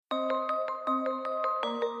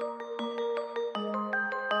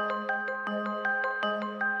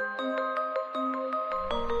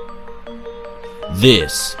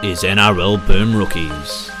This is NRL Boom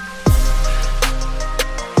Rookies.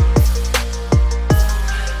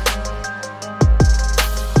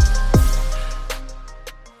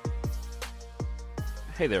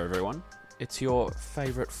 Hey there everyone, it's your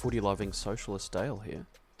favourite footy-loving socialist Dale here.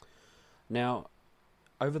 Now,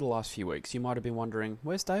 over the last few weeks you might have been wondering,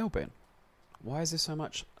 where's Dale been? Why is there so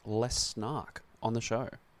much less snark on the show?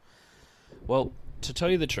 Well, to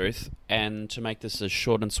tell you the truth, and to make this as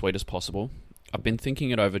short and sweet as possible, I've been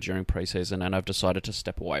thinking it over during pre-season and I've decided to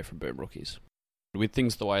step away from Boom Rookies. With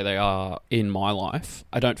things the way they are in my life,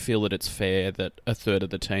 I don't feel that it's fair that a third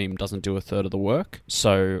of the team doesn't do a third of the work.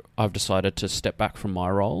 So I've decided to step back from my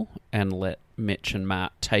role and let Mitch and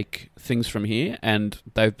Matt take things from here, and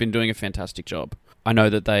they've been doing a fantastic job. I know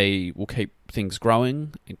that they will keep things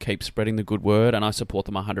growing and keep spreading the good word, and I support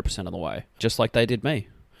them 100% of the way, just like they did me.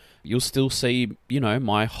 You'll still see,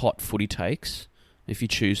 my hot footy takes if you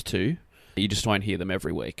choose to. You just won't hear them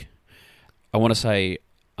every week. I want to say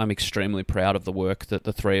I'm extremely proud of the work that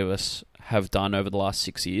the three of us have done over the last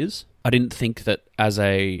 6 years. I didn't think that as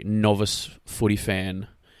a novice footy fan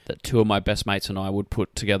that two of my best mates and I would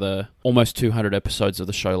put together almost 200 episodes of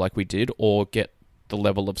the show like we did, or get the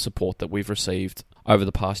level of support that we've received over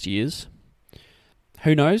the past years.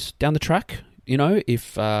 Who knows, down the track,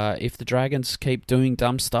 if the Dragons keep doing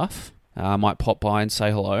dumb stuff, I might pop by and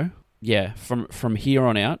say hello. Yeah, from here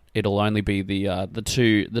on out, it'll only be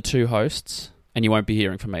the two hosts, and you won't be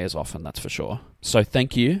hearing from me as often, that's for sure. So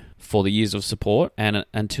thank you for the years of support, and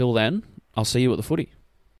until then, I'll see you at the footy.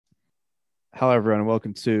 Hello, everyone, and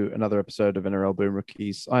welcome to another episode of NRL Boom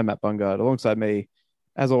Rookies. I'm Matt Bungard. Alongside me,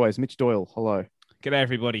 as always, Mitch Doyle. Hello. G'day,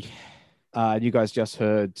 everybody. You guys just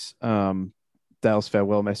heard Dale's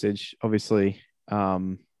farewell message. Obviously,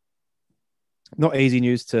 not easy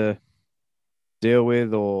news to deal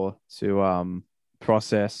with or to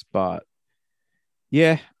process, but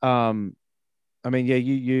yeah, you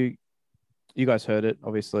guys heard it.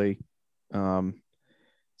 Obviously,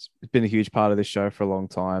 it's been a huge part of this show for a long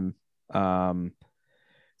time.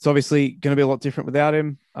 It's obviously going to be a lot different without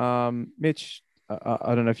him. Mitch,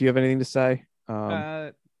 I don't know if you have anything to say.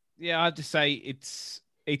 I have to say it's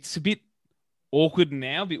a bit awkward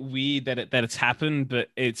now, a bit weird that it's happened, but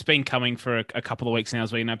it's been coming for a couple of weeks now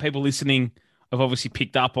as well. People listening have obviously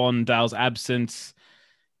picked up on Dale's absence.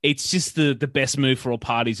 It's just the best move for all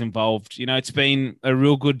parties involved. It's been a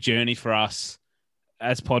real good journey for us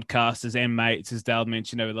as podcasters and mates, as Dale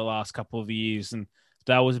mentioned, over the last couple of years. And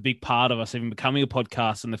Dale was a big part of us even becoming a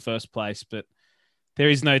podcast in the first place. But there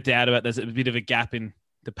is no doubt about there's a bit of a gap in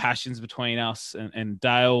the passions between us and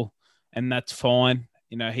Dale, and that's fine.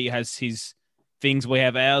 He has his things, we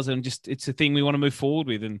have ours, and just it's a thing we want to move forward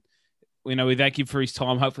with. And we thank him for his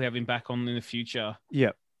time. Hopefully, have him back on in the future.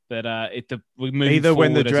 Yep. But we move either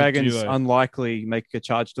when the Dragons unlikely make a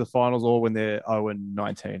charge to the finals, or when they're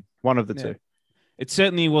 0-19. One of the two. It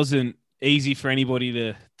certainly wasn't easy for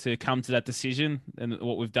anybody to come to that decision and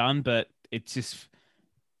what we've done, but it's just.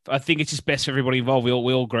 I think it's just best for everybody involved. We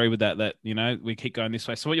all agree with that we keep going this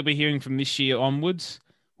way. So what you'll be hearing from this year onwards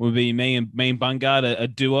will be me and Bungard, a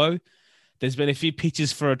duo. There's been a few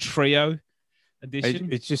pitches for a trio edition.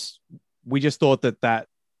 It's just we just thought that.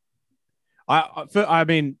 I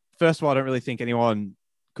mean, first of all, I don't really think anyone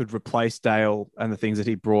could replace Dale and the things that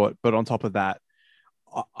he brought. But on top of that,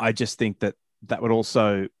 I just think that would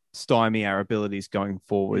also stymie our abilities going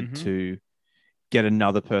forward to get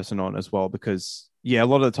another person on as well, because. Yeah, a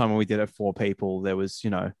lot of the time when we did it 4 people, there was,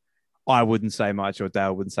 I wouldn't say much or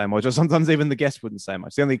Dale wouldn't say much, or sometimes even the guest wouldn't say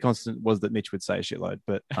much. The only constant was that Mitch would say a shitload,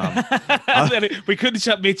 but we couldn't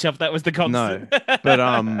shut Mitch up. That was the constant. No,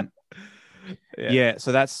 but yeah.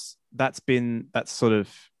 So that's sort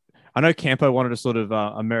of. I know Campo wanted a sort of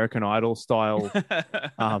American Idol style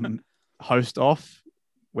host off,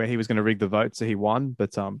 where he was going to rig the vote, so he won.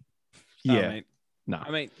 But to let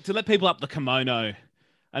people up the kimono.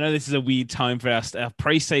 I know this is a weird time for our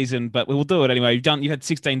pre-season, but we will do it anyway. You had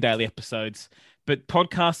 16 daily episodes, but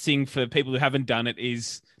podcasting for people who haven't done it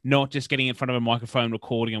is not just getting in front of a microphone,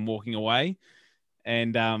 recording and walking away.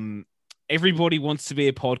 And everybody wants to be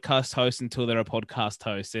a podcast host until they're a podcast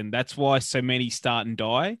host. And that's why so many start and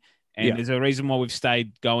die. And there's a reason why we've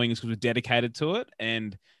stayed going is because we're dedicated to it.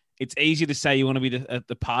 And it's easy to say you want to be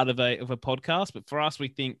the part of a podcast, but for us, we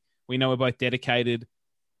think we know we're both dedicated,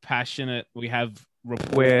 passionate. We have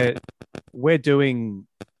we're doing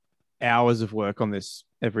hours of work on this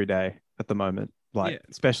every day at the moment,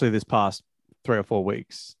 especially this past 3 or 4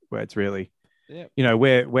 weeks, where it's really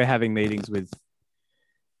we're having meetings with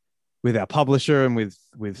our publisher and with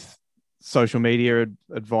social media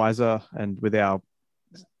advisor and with our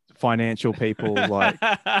financial people like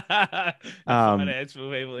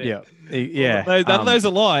Financial people. yeah, yeah. Well, those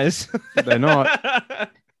are lies. They're not.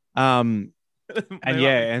 And They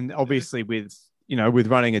yeah, might and obviously with with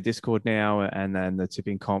running a Discord now, and then the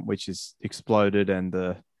tipping comp, which has exploded, and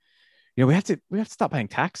we have to start paying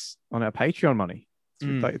tax on our Patreon money.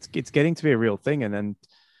 It's getting to be a real thing, and then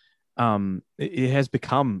it has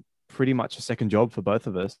become pretty much a second job for both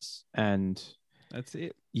of us, and that's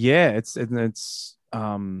it. Yeah, it's and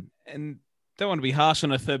don't want to be harsh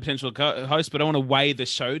on a third potential host, but I want to weigh the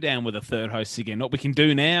show down with a third host again. What we can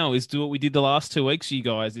do now is do what we did the last 2 weeks, you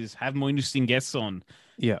guys, is have more interesting guests on.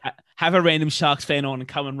 Yeah. Have a random Sharks fan on and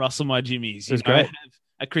come and rustle my jimmies. That's great. Have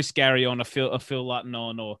a Chris Gary on, a Phil Lutton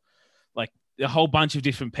on, or like a whole bunch of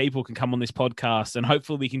different people can come on this podcast, and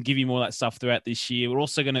hopefully we can give you more of that stuff throughout this year. We're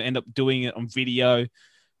also going to end up doing it on video.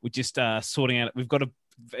 We're just sorting out. We've got a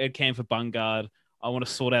webcam for Bungard. I want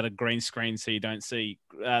to sort out a green screen so you don't see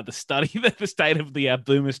the state of the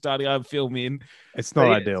Boomer study I film in. It's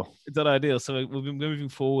not ideal. It's not ideal. So we've been moving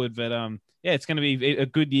forward, but yeah, it's going to be a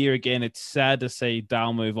good year again. It's sad to see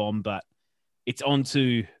Dale move on, but it's on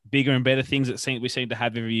to bigger and better things that we seem to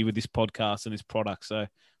have every year with this podcast and this product. So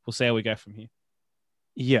we'll see how we go from here.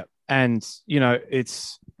 Yeah, and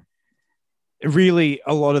it's really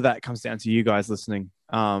a lot of that comes down to you guys listening.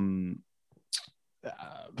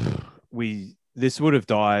 This would have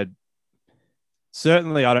died.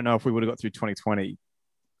 Certainly, I don't know if we would have got through 2020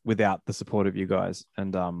 without the support of you guys.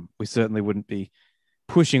 And we certainly wouldn't be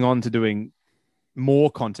pushing on to doing more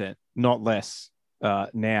content, not less,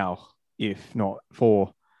 now, if not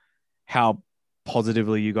for how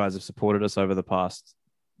positively you guys have supported us over the past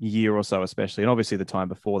year or so, especially. And obviously the time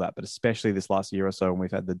before that, but especially this last year or so when we've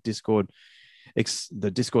had the Discord's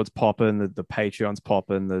popping, the Patreon's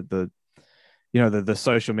popping, the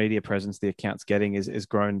social media presence the account's getting is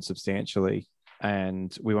grown substantially,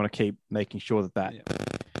 and we want to keep making sure that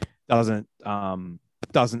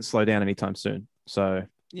doesn't slow down anytime soon. So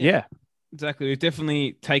yeah, exactly. We've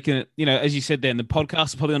definitely taken it. As you said, then the podcast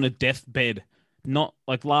is probably on a deathbed. Not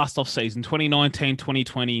like last off season, 2019,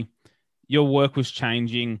 2020. Your work was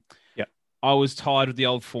changing. Yeah, I was tired of the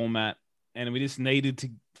old format, and we just needed to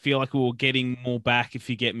feel like we were getting more back. If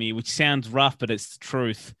you get me, which sounds rough, but it's the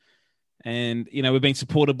truth. And, we've been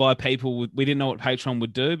supported by people. We didn't know what Patreon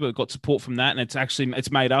would do, but got support from that. And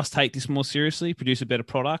it's made us take this more seriously, produce a better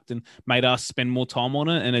product, and made us spend more time on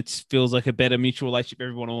it. And it feels like a better mutual relationship for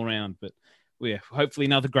everyone all around. But yeah, hopefully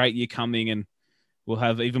another great year coming, and we'll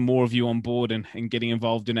have even more of you on board and getting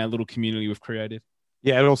involved in our little community we've created.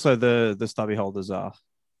 Yeah. And also the stubby holders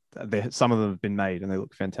some of them have been made and they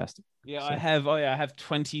look fantastic. Yeah. So. I have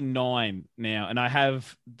 29 now, and I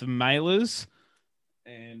have the mailers.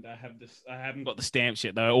 And I haven't got the stamps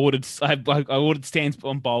yet though. I ordered stamps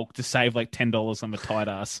on bulk to save like $10 on the tight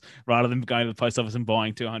ass rather than going to the post office and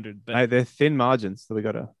buying 200. But mate, they're thin margins that we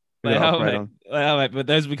got to operate on. Mate, but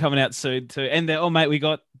those will be coming out soon too. And mate, we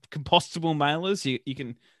got compostable mailers. You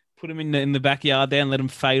can put them in the backyard there and let them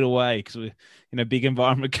fade away because we're big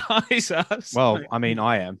environment guys. Well, I mean,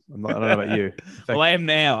 I am. I don't know about you. Well, I am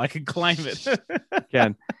now. I can claim it.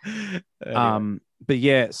 Can. Anyway. But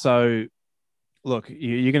yeah, so. Look,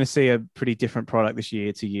 you're going to see a pretty different product this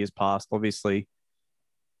year to years past. Obviously,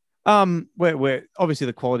 we're obviously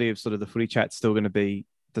the quality of sort of the footy chat's still going to be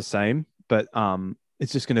the same, but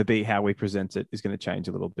it's just going to be how we present it is going to change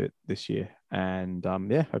a little bit this year. And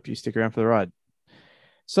hope you stick around for the ride.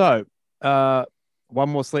 So, one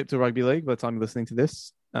more sleep to rugby league by the time you're listening to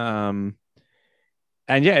this. And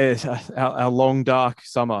yeah, our long dark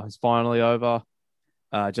summer is finally over.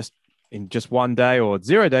 In just 1 day or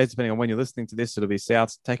 0 days, depending on when you're listening to this, it'll be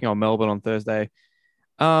South taking on Melbourne on Thursday.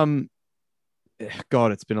 God,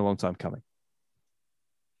 it's been a long time coming.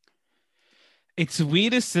 It's the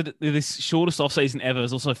weirdest that this shortest off-season ever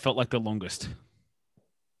has also felt like the longest.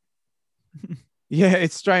 Yeah,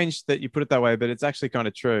 it's strange that you put it that way, but it's actually kind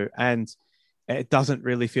of true. And it doesn't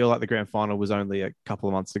really feel like the grand final was only a couple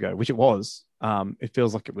of months ago, which it was. It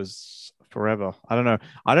feels like it was forever. I don't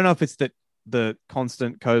know if it's that the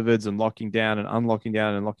constant COVIDs and locking down and unlocking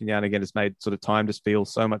down and locking down again has made sort of time just feel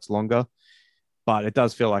so much longer. But it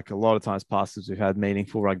does feel like a lot of times past as we've had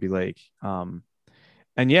meaningful rugby league. And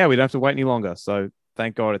yeah, we don't have to wait any longer. So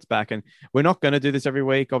thank God it's back. And we're not going to do this every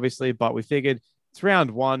week, obviously, but we figured it's round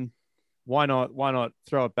one. Why not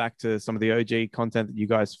throw it back to some of the OG content that you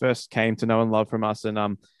guys first came to know and love from us? And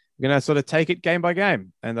we're going to sort of take it game by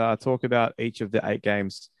game and talk about each of the 8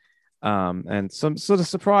 games. And some sort of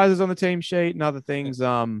surprises on the team sheet and other things.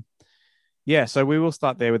 So we will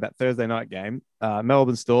start there with that Thursday night game.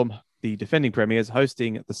 Melbourne Storm, the defending premiers,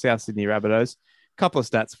 hosting the South Sydney Rabbitohs. Couple of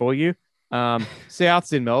stats for you.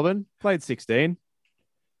 Souths in Melbourne, played 16,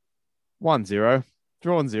 1-0,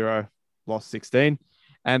 drawn 0, lost 16.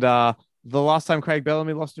 And the last time Craig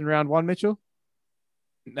Bellamy lost in round 1, Mitchell?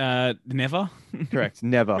 Never. Correct,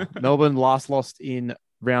 never. Melbourne last lost in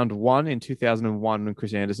round 1 in 2001 when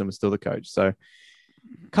Chris Anderson was still the coach. So,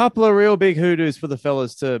 couple of real big hoodoos for the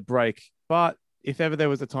fellas to break. But if ever there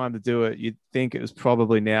was a time to do it, you'd think it was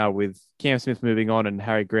probably now with Cam Smith moving on and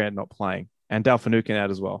Harry Grant not playing and Dal Finucane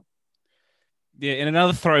out as well. Yeah, and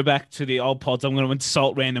another throwback to the old pods. I'm going to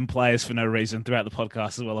insult random players for no reason throughout the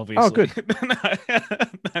podcast as well, obviously. Oh, good.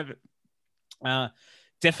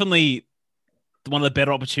 Definitely one of the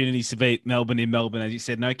better opportunities to beat Melbourne in Melbourne. As you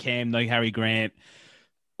said, no Cam, no Harry Grant.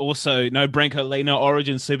 Also, no Branko Lee, no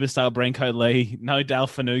Origin superstar Branko Lee, no Dal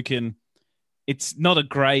Finucane. It's not a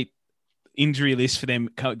great injury list for them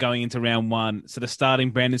going into round 1. So they're starting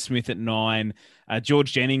Brandon Smith at 9.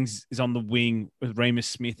 George Jennings is on the wing with Remus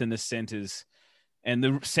Smith in the centres. And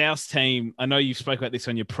the South team, I know you've spoke about this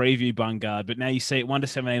on your preview, Bungard, but now you see it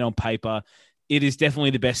 1-17 on paper. It is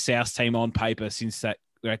definitely the best South team on paper since that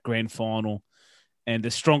grand final. And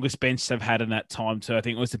the strongest bench they've had in that time too. I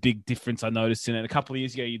think it was the big difference I noticed in it. A couple of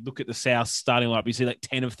years ago, you look at the South starting lineup, you see like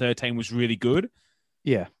 10 of 13 was really good.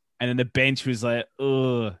 Yeah. And then the bench was like,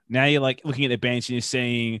 ugh. Now you're like looking at the bench and you're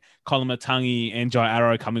seeing Colin Matangi and Jai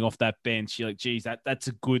Arrow coming off that bench. You're like, geez, that's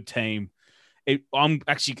a good team. I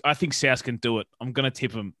think South can do it. I'm going to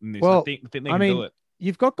tip them in this. Well, I think they can do it.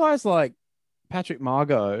 You've got guys like Patrick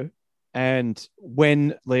Margot and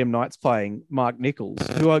when Liam Knight's playing, Mark Nichols,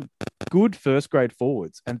 who are good first grade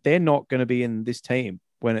forwards, and they're not going to be in this team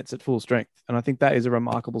when it's at full strength. And I think that is a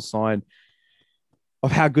remarkable sign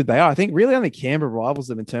of how good they are. I think really only Canberra rivals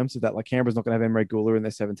them in terms of that. Like Canberra's not going to have Emre Guler in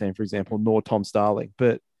their 17, for example, nor Tom Starling.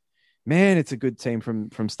 But man, it's a good team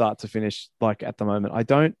from start to finish. Like at the moment,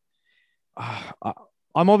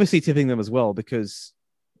 I'm obviously tipping them as well because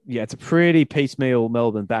it's a pretty piecemeal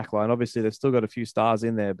Melbourne backline. Obviously, they've still got a few stars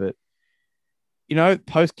in there, but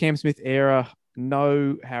post Cam Smith era,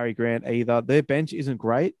 no Harry Grant either. Their bench isn't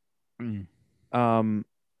great. I don't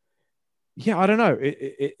know.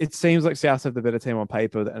 It seems like South have the better team on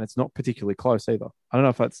paper, and it's not particularly close either. I don't know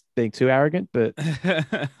if that's being too arrogant, but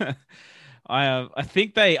I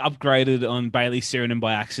think they upgraded on Bailey Sirenin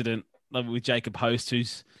by accident with Jacob Host,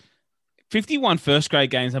 who's 51 first grade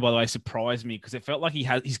games. And by the way, surprised me because it felt like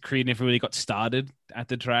his career never really got started at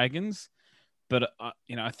the Dragons. But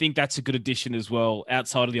I think that's a good addition as well.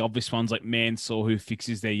 Outside of the obvious ones like Mansour, who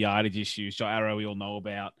fixes their yardage issues, Jai Arrow we all know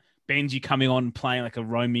about. Benji coming on and playing like a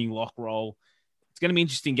roaming lock role. It's going to be an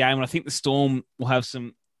interesting game. And I think the Storm will have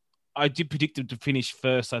some... I did predict them to finish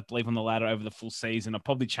first, I believe, on the ladder over the full season. I'll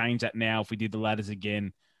probably change that now if we did the ladders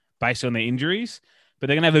again based on their injuries. But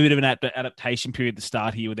they're going to have a bit of an adaptation period to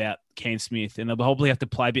start here without Cam Smith. And they'll probably have to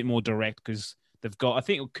play a bit more direct because they've got... I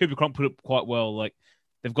think Cooper Cronk put it quite well. Like,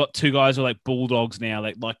 they've got two guys who are like bulldogs now,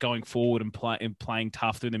 like going forward and playing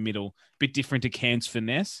tough through the middle. A bit different to Cam's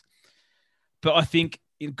finesse. But I think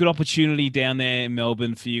good opportunity down there in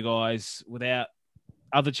Melbourne for you guys without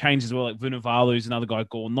other changes as well, like Vunivalu's another guy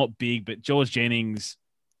gone, not big, but George Jennings,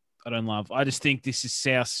 I don't love. I just think this is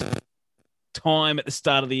South's time at the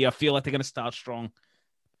start of the year. I feel like they're going to start strong.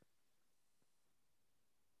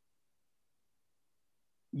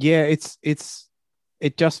 Yeah,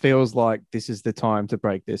 it just feels like this is the time to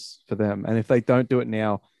break this for them. And if they don't do it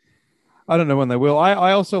now, I don't know when they will.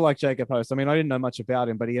 I also like Jacob Host. I mean, I didn't know much about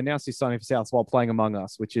him, but he announced he's signing for South while playing Among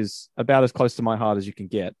Us, which is about as close to my heart as you can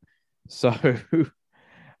get. So,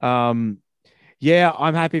 I'm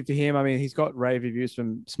happy for him. I mean, he's got rave reviews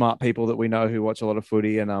from smart people that we know who watch a lot of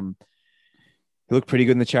footy, and he looked pretty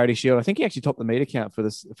good in the Charity Shield. I think he actually topped the meter count for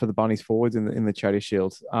the Bunnies forwards in the Charity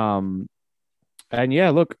Shield.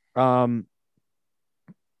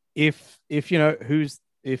 If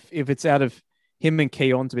it's out of him and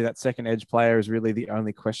Keon to be that second edge player is really the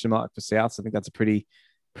only question mark for South. So I think that's a pretty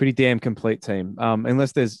damn complete team.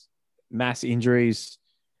 Unless there's mass injuries,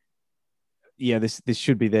 this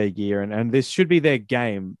should be their year, and this should be their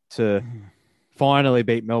game to finally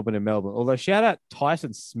beat Melbourne in Melbourne. Although shout out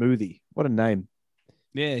Tyson Smoothie, what a name!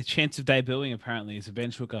 Yeah, chance of debuting apparently is a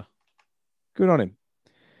bench hooker. Good on him.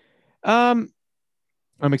 I'm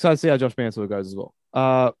excited to see how Josh Mansour goes as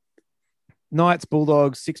well. Knights,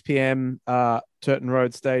 Bulldogs, 6 p.m. Turton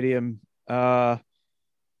Road Stadium. It's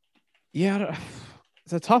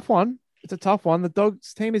a tough one. The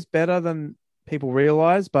Dogs team is better than people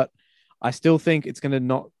realize, but I still think it's going to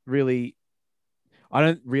not really... I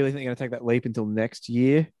don't really think they're going to take that leap until next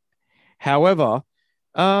year. However,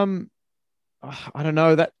 I don't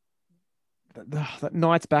know, that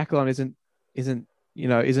Knights backline isn't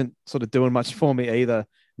sort of doing much for me either.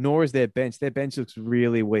 nor is their bench. Their bench looks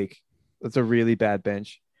really weak. That's a really bad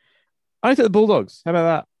bench. I take the Bulldogs. How about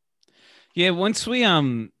that? Yeah, once we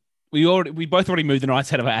both already moved the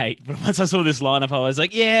Knights out of 8, but once I saw this lineup, I was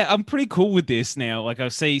like, yeah, I'm pretty cool with this now. Like I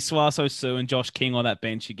see Suaso Su and Josh King on that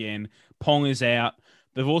bench again. Pong is out.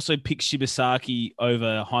 They've also picked Shibasaki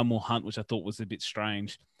over Highmore Hunt, which I thought was a bit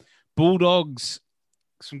strange. Bulldogs,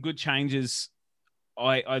 some good changes.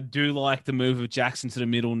 I do like the move of Jackson to the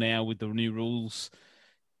middle now with the new rules.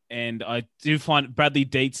 And I do find Bradley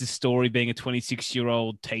Dietz' story being a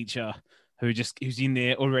 26-year-old teacher who's in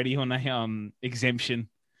there already on a exemption.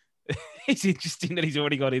 It's interesting that he's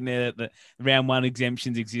already got in there that the round 1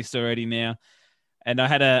 exemptions exist already now. And I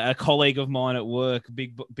had a colleague of mine at work,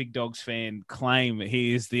 big Dogs fan, claim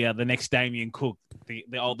he is the next Damien Cook,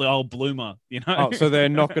 the old bloomer, you know. Oh, so they're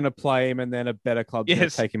not going to play him, and then a better club's going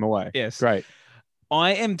to take him away. Yes, great.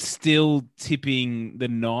 I am still tipping the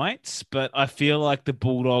Knights, but I feel like the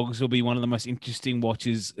Bulldogs will be one of the most interesting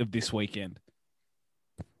watches of this weekend.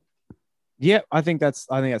 Yeah, I think that's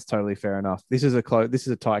totally fair enough. This is a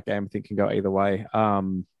tight game. I think can go either way.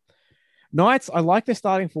 Knights, I like their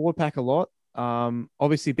starting forward pack a lot.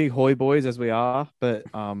 Obviously big Hoy boys as we are, but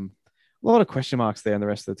a lot of question marks there in the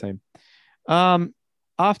rest of the team.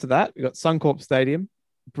 After that, we got Suncorp Stadium,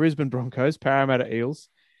 Brisbane Broncos, Parramatta Eels.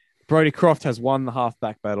 Brodie Croft has won the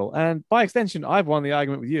halfback battle, and by extension, I've won the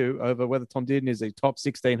argument with you over whether Tom Dearden is a top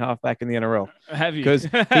 16 halfback in the NRL. Have you? Because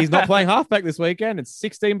he's not playing halfback this weekend, and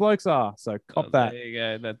 16 blokes are. So cop that. There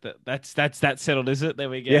you go. That's settled, is it? There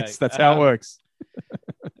we go. Yes, that's how it works.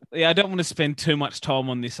 Yeah, I don't want to spend too much time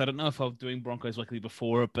on this. I don't know if I'm doing Broncos Weekly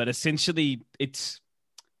before it, but essentially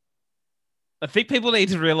I think people need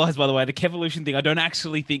to realize, by the way, the Kevolution thing, I don't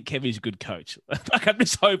actually think Kevy's a good coach. Like, I'm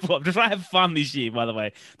just hopeful. I'm just trying to have fun this year, by the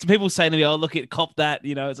way. So people saying to me, oh, look at cop that.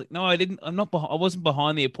 You know, it's like, no, I didn't. I wasn't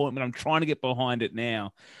behind the appointment. I'm trying to get behind it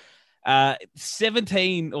now.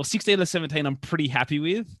 17 or 16 or 17, I'm pretty happy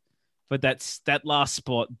with. But that last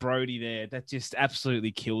spot, Brodie there, that just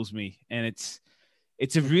absolutely kills me. And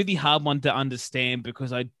it's a really hard one to understand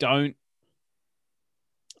because I don't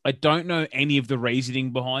know any of the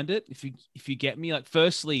reasoning behind it. If you get me, like,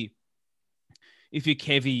 firstly, if you're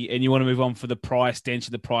Kevy and you want to move on for the prior stench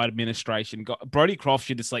of the prior administration, Brodie Croft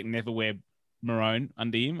should just never wear maroon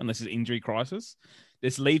under him unless it's injury crisis.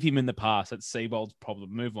 Just leave him in the past. That's Seibold's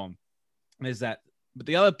problem. Move on. There's that. But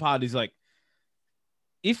the other part is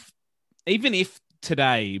even if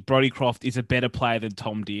today Brodie Croft is a better player than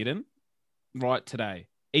Tom Dearden, right today,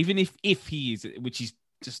 even if he is, which he's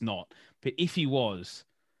just not, but if he was,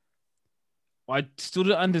 I still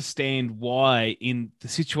don't understand why, in the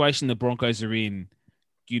situation the Broncos are in,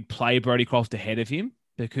 you'd play Brodie Croft ahead of him,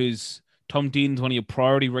 because Tom Dearden's one of your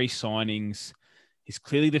priority re-signings. He's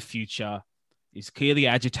clearly the future. He's clearly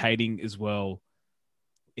agitating as well.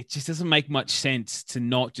 It just doesn't make much sense to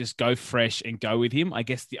not just go fresh and go with him. I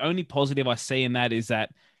guess the only positive I see in that is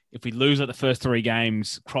that if we lose the first 3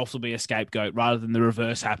 games, Croft will be a scapegoat rather than the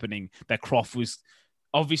reverse happening, that Croft was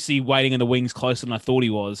obviously waiting in the wings closer than I thought he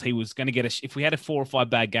was. He was going to get if we had 4 or 5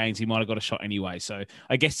 bad games, he might have got a shot anyway. So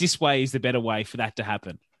I guess this way is the better way for that to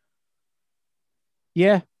happen.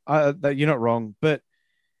 Yeah, you're not wrong, but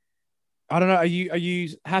I don't know. Are you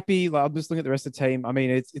happy? Like, I'm just looking at the rest of the team. I mean,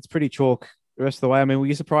 it's pretty chalk the rest of the way. I mean, were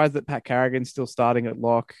you surprised that Pat Carrigan's still starting at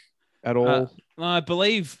lock at all? I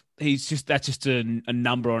believe that's just a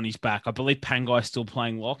number on his back. I believe Pangai's still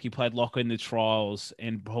playing lock. He played lock in the trials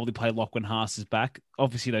and probably play lock when Haas is back.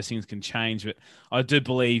 Obviously, those things can change, but I do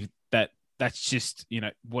believe that that's just,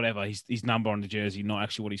 whatever, his number on the jersey, not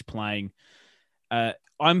actually what he's playing.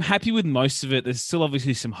 I'm happy with most of it. There's still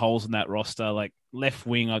obviously some holes in that roster. Like left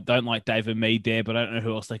wing, I don't like David Mead there, but I don't know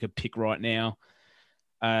who else they could pick right now.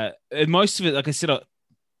 And most of it, like I said,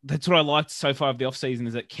 that's what I liked so far of the offseason,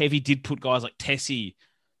 is that Kevy did put guys like Tessie,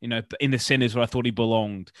 in the centers where I thought he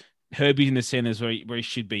belonged. Herbie's in the centers where he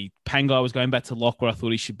should be. Pangai was going back to lock where I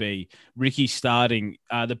thought he should be. Ricky starting.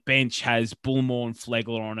 The bench has Bullmore and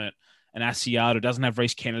Flegler on it, and Asiata doesn't have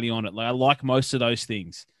Reece Kennedy on it. Like, I like most of those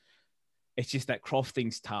things. It's just that Croft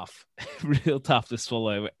thing's tough, real tough to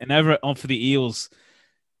swallow. And over on for the Eels,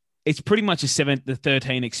 it's pretty much a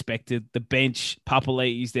 7-13 expected. The bench,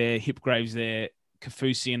 Papali'i's there, Hipgrave's there,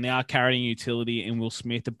 Kafusi, and they are carrying utility, and Will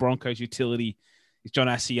Smith. The Broncos' utility is John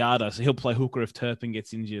Asiata, so he'll play hooker if Turpin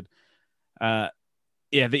gets injured. The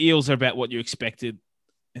Eels are about what you expected.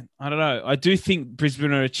 And I don't know. I do think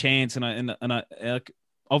Brisbane are a chance, and I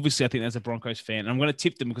obviously I think as a Broncos fan, and I'm going to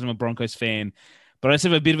tip them because I'm a Broncos fan. But I just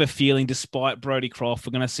have a bit of a feeling, despite Brodie Croft,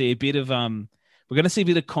 we're going to see a bit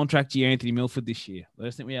of contract year Anthony Milford this year. I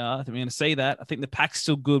just think we are. I think we're going to see that. I think the pack's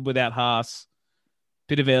still good without Haas.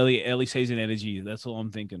 Bit of early season energy. That's all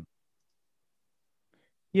I'm thinking.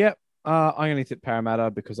 Yep. I'm going to tip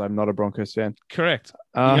Parramatta because I'm not a Broncos fan. Correct.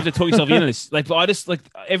 You have to talk yourself into this. Like, I just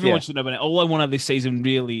everyone Yeah. should know. But all I want out of this season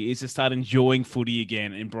really is to start enjoying footy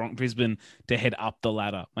again in Brisbane to head up the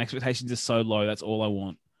ladder. My expectations are so low. That's all I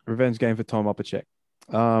want. Revenge game for Tom Opacek. It's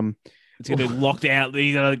going to be locked out.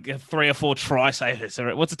 You got 3 or 4 try savers. All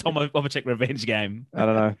right. What's a Tom Opacek revenge game? I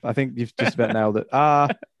don't know. I think you've just about nailed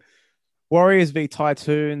it. Warriors v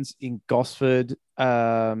Tytoons in Gosford.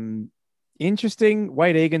 Interesting.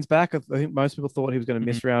 Wade Egan's back. I think most people thought he was going to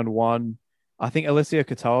miss round 1. I think Alessio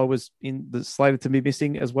Katoa was slated to be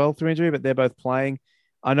missing as well through injury, but they're both playing.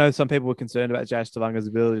 I know some people were concerned about Jazz Tavanga's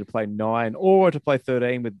ability to play 9 or to play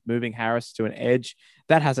 13 with moving Harris to an edge.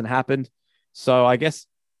 That hasn't happened. So I guess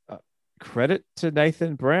credit to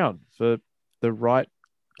Nathan Brown for the right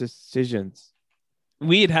decisions.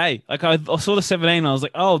 Weird, hey? Like I saw the 17 and I was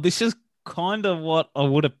like, oh, this is kind of what I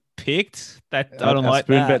would have picked. That I don't like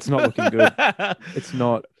spoon that. bet's not looking good. It's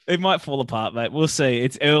not. It might fall apart, mate. We'll see.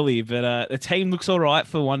 It's early, but the team looks all right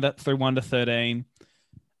for 1 to 13.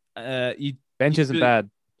 Bench isn't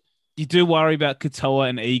bad. You do worry about Katoa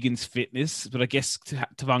and Egan's fitness, but I guess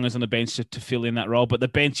Tavanga's on the bench to fill in that role. But the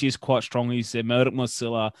bench is quite strong. He said Murdoch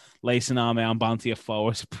Mosilla, Leeson Armour, and Bunty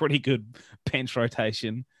Afoa. It's a pretty good bench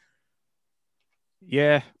rotation.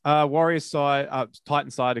 Yeah. Warriors side,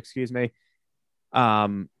 Titan side, excuse me.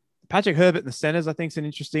 Patrick Herbert in the centers, I think, is an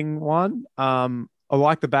interesting one. I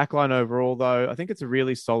like the backline overall, though. I think it's a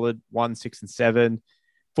really solid 1, 6, and 7.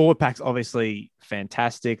 Forward pack's obviously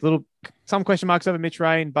fantastic. Some question marks over Mitch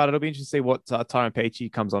Rain, but it'll be interesting to see what Tyrone Peachy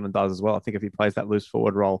comes on and does as well. I think if he plays that loose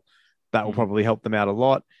forward role, that will probably help them out a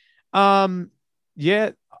lot.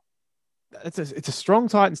 Yeah, it's a strong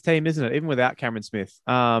Titans team, isn't it? Even without Cameron Smith.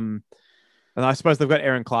 And I suppose they've got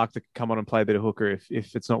Aaron Clark to come on and play a bit of hooker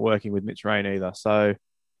if it's not working with Mitch Rain either. So,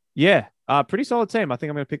 yeah, pretty solid team. I think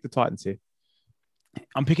I'm going to pick the Titans here.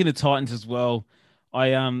 I'm picking the Titans as well.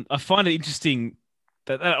 I find it interesting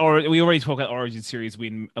that we already talk about Origin series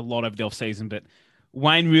win a lot over the off season, but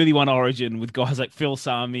Wayne really won Origin with guys like Phil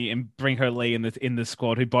Sami and Brinker Lee in the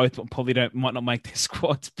squad, who both probably might not make their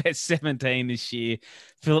squad's best 17 this year.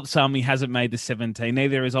 Philip Sami hasn't made the 17.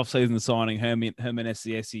 Neither is off season signing Herman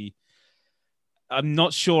Esiesi. I'm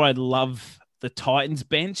not sure I love the Titans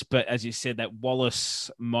bench, but as you said, that Wallace,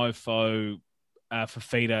 Mofo,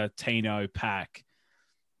 Fafita, Tino pack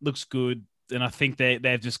looks good. And I think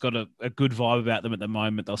they've just got a good vibe about them at the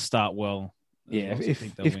moment. They'll start well. Yeah,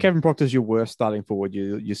 if Kevin Proctor's your worst starting forward,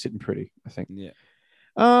 you're sitting pretty, I think. Yeah.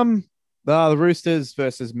 The Roosters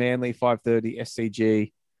versus Manly 5:30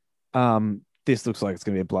 SCG. This looks like it's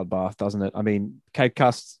going to be a bloodbath, doesn't it? I mean, Kate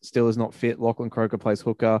Cuss still is not fit. Lachlan Croker plays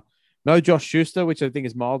hooker. No Josh Schuster, which I think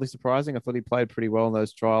is mildly surprising. I thought he played pretty well in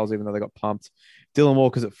those trials, even though they got pumped. Dylan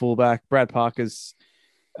Walker's at fullback. Brad Parker's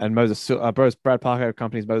and Brad Parker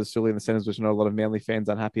accompanies Moses Sully in the centers, which I know a lot of Manly fans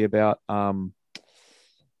unhappy about. Am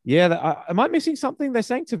I missing something? They're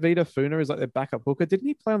saying Tavita Funa is like their backup hooker. Didn't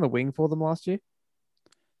he play on the wing for them last year?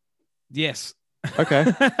 Yes. Okay.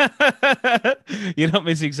 You're not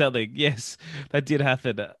missing something. Yes, that did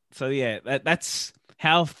happen. So yeah, that's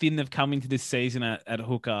how thin they've come into this season at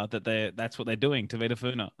hooker. That's what they're doing. Tavita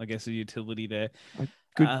Funa, I guess, a utility there.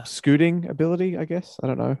 Good scooting ability, I guess. I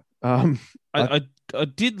don't know. I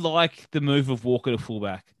did like the move of Walker to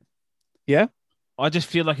fullback. Yeah. I just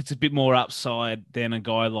feel like it's a bit more upside than a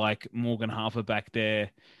guy like Morgan Harper back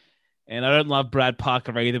there. And I don't love Brad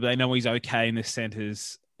Parker either, but I know he's okay in the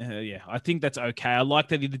centers. I think that's okay. I like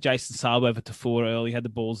that he did the Jason Saab over to forward early, had the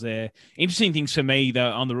balls there. Interesting things for me,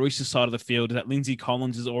 though, on the Roosters side of the field is that Lindsay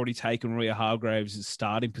Collins has already taken Ria Hargraves'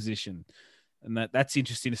 starting position. And that's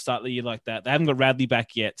interesting to start the year like that. They haven't got Radley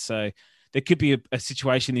back yet, so there could be a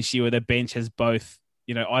situation this year where their bench has both,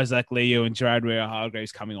 Isaac Leo and Jared Ria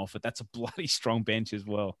Hargraves coming off it. That's a bloody strong bench as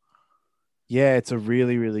well. Yeah, it's a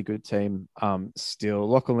really, really good team. Still,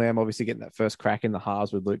 Lachlan Lamb obviously getting that first crack in the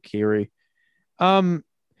halves with Luke Keary.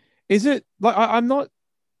 Is it like I'm not?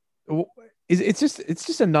 It's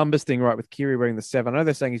just a numbers thing, right? With Keary wearing the 7, I know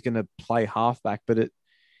they're saying he's going to play halfback, but it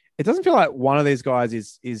doesn't feel like one of these guys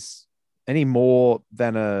is any more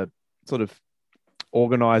than a sort of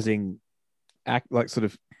organizing act, like sort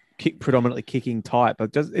of predominantly kicking type.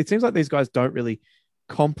 But it seems like these guys don't really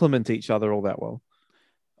complement each other all that well.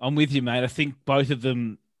 I'm with you, mate. I think both of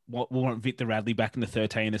them want Victor Radley back in the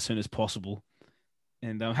 13 as soon as possible.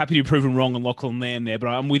 And I'm happy to be proven wrong on Lachlan Lamb there, but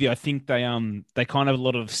I'm with you. I think they kind of have a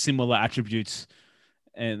lot of similar attributes,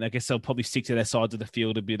 and I guess they'll probably stick to their sides of the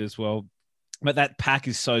field a bit as well. But that pack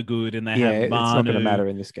is so good, and they have Manu, it's not going to matter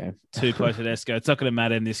in this game. Tupou Tedesco. It's not going to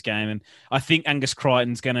matter in this game, and I think Angus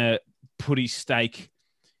Crichton's going to put his stake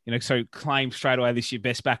so claim straight away this year,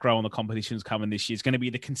 best back row in the competition's coming this year. It's going to be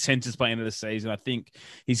the consensus by the end of the season. I think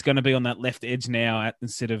he's going to be on that left edge now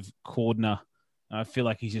instead of Cordner. I feel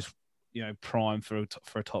like he's just, prime for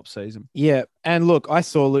a top season. Yeah. And look, I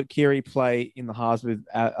saw Luke Keary play in the halves with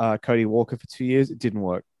Cody Walker for 2 years. It didn't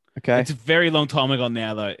work. Okay. It's a very long time ago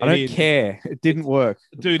now, though. I don't care. It didn't work.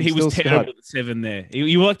 Dude, he was terrible at 7 there.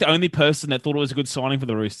 You were like the only person that thought it was a good signing for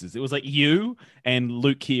the Roosters. It was like you and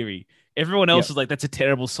Luke Keary. Everyone else was like, that's a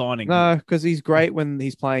terrible signing. No, because he's great when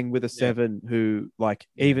he's playing with a 7 who, like,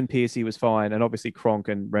 even Piercy was fine. And obviously Cronk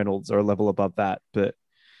and Reynolds are a level above that. But,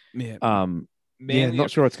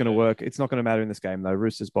 not sure it's going to work. It's not going to matter in this game, though.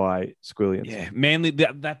 Roosters by squillions. Yeah, Manly,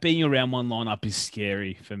 that being a round 1 lineup is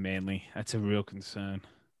scary for Manly. That's a real concern.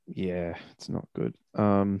 Yeah, it's not good.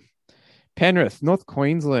 Penrith, North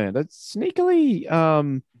Queensland. It's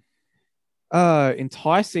sneakily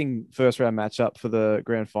enticing first round matchup for the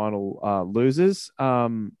grand final losers.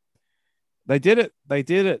 They did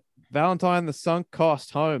it. Valentine, the sunk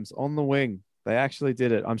cost, Holmes on the wing. They actually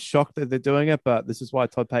did it. I'm shocked that they're doing it, but this is why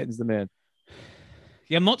Todd Payton's the man.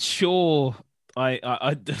 Yeah, I'm not sure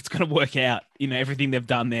it's going to work out. Everything they've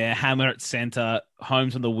done there. Hammer at center,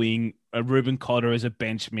 Holmes on the wing, Ruben Cotter as a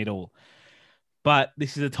bench middle. But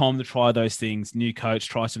this is a time to try those things. New coach,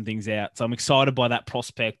 try some things out. So I'm excited by that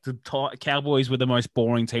prospect. The Cowboys were the most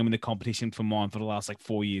boring team in the competition for mine for the last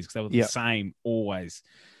 4 years because they were the same always.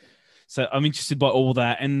 So I'm interested by all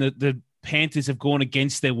that. And the Panthers have gone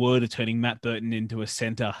against their word of turning Matt Burton into a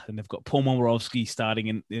centre, and they've got Paul Momorowski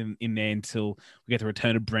starting in there until we get the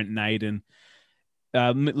return of Brent Naden.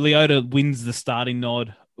 Leota wins the starting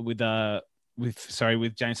nod with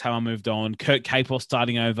James Hammer moved on. Kurt Capel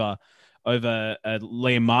starting over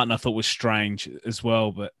Liam Martin, I thought was strange as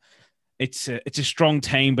well, but it's a strong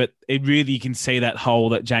team, but it really, you can see that hole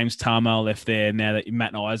that James Tarmar left there now that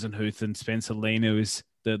Matt Eisenhuth and Spencer Lena is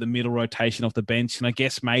the middle rotation off the bench. And I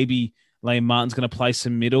guess maybe Liam Martin's going to play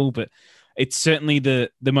some middle, but it's certainly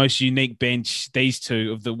the most unique bench, these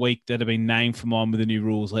two of the week that have been named for mine with the new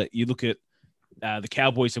rules. Like you look at the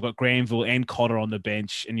Cowboys, they've got Granville and Cotter on the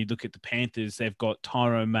bench, and you look at the Panthers, they've got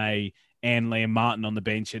Tyrone May and Liam Martin on the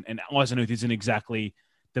bench, and Eisenhuth isn't exactly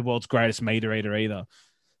the world's greatest meter eater either.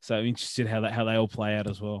 So I'm interested how they all play out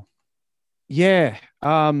as well. Yeah.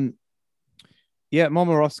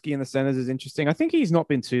 Momorowski in the centers is interesting. I think he's not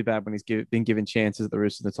been too bad when he's been given chances at the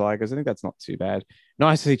Roosters and the Tigers. I think that's not too bad.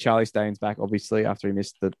 Nice to see Charlie Staines back, obviously, after he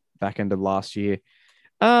missed the back end of last year.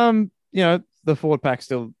 The forward pack's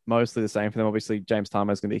still mostly the same for them. Obviously, James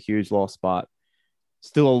Tarmar is going to be a huge loss, but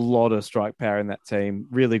still a lot of strike power in that team.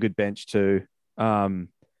 Really good bench too. No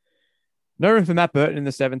room for Matt Burton in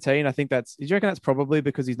the 17. I think do you reckon that's probably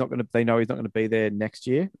because they know he's not going to be there next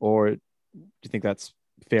year, or do you think that's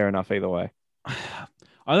fair enough either way?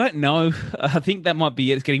 I don't know. I think that might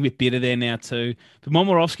be it. It's getting a bit bitter there now too. But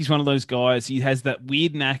Momorowski's one of those guys. He has that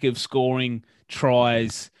weird knack of scoring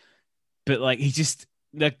tries, but he just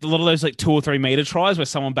a lot of those 2 or 3 meter tries where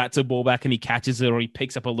someone bats a ball back and he catches it, or he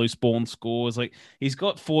picks up a loose ball and scores. He's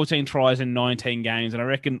got 14 tries in 19 games, and I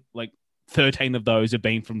reckon 13 of those have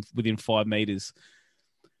been from within 5 meters.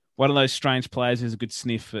 One of those strange players who's a good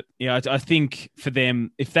sniff. But I think for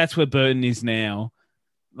them, if that's where Burton is now,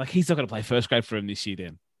 he's not going to play first grade for him this year.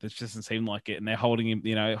 Then that just doesn't seem like it, and they're holding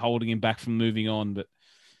him back from moving on. But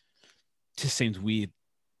it just seems weird.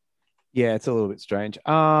 Yeah, it's a little bit strange.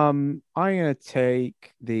 I'm going to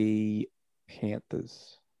take the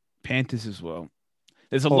Panthers. Panthers as well.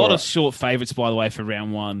 There's a lot of short favourites, by the way, for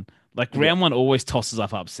round 1. Round 1 always tosses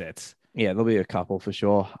up upsets. Yeah, there'll be a couple for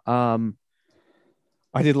sure.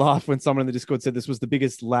 I did laugh when someone in the Discord said this was the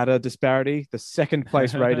biggest ladder disparity. The second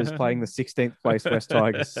place Raiders playing the 16th place West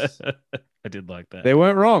Tigers. I did like that. They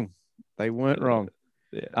weren't wrong.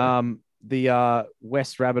 Yeah. The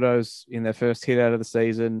West Rabbitohs in their first hit out of the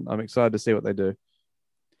season. I'm excited to see what they do.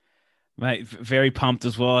 Mate, very pumped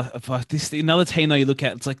as well. Another team though you look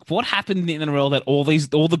at, it's what happened in the NRL that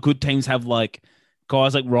all the good teams have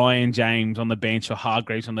guys like Ryan James on the bench, or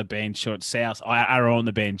Hargreaves on the bench, or at South Arrow on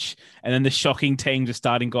the bench, and then the shocking teams are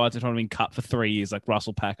starting guys that have been cut for 3 years, like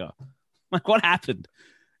Russell Packer. What happened?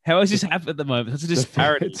 How has this happened at the moment? It's a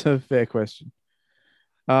disparity. It's a fair question.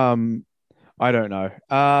 I don't know.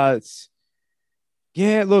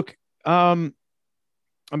 Look, I'm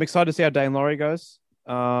excited to see how Dane Laurie goes.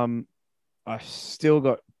 I've still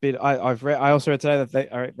got a bit. I also read today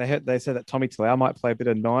that they said that Tommy Talau might play a bit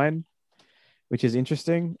of 9, which is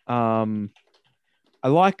interesting. I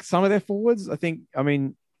like some of their forwards. I think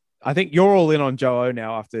you're all in on Joe O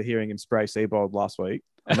now after hearing him spray Seabold last week.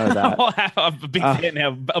 I know that. I'm a big fan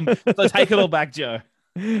now. So take it all back, Joe.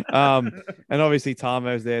 And obviously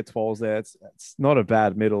Tamo's there, Twal's there. It's not a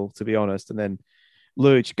bad middle, to be honest. And then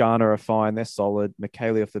Luch, Garner are fine. They're solid.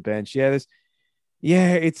 McKaylee off the bench.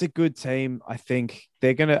 It's a good team. I think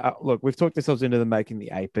they're going to look. We've talked ourselves into them making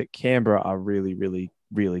the eight, but Canberra are really, really,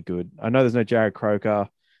 really good. I know there's no Jared Croker.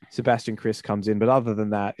 Sebastian Chris comes in, but other than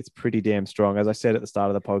that, it's pretty damn strong. As I said at the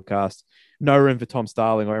start of the podcast, no room for Tom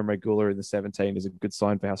Starling or Emre Guler in the 17 is a good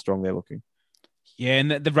sign for how strong they're looking. Yeah,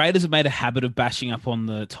 and the Raiders have made a habit of bashing up on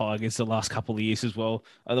the Tigers the last couple of years as well.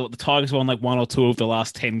 I thought the Tigers won like one or two of the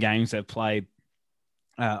last 10 games they've played.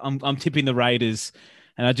 I'm tipping the Raiders,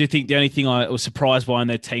 and I do think the only thing I was surprised by in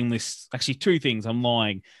their team list, actually two things, I'm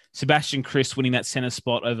lying. Sebastian Chris winning that center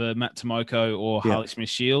spot over Matt Tomoko or Harley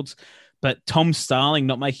Smith-Shields, but Tom Starling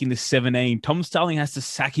not making the 17. Tom Starling has to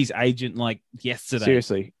sack his agent like yesterday.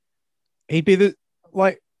 Seriously. He'd be the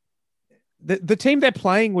team they're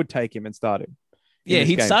playing would take him and start him. Yeah,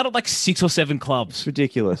 he'd start at like 6 or 7 clubs. It's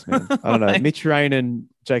ridiculous, man. I don't know. Mitch Rain and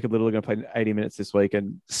Jacob Little are going to play 80 minutes this week,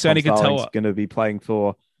 and Sonny Tom Starling's Katoa going to be playing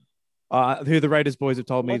for who the Raiders boys have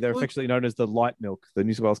told me they're affectionately known as the Light Milk, the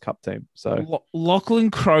New South Wales Cup team. So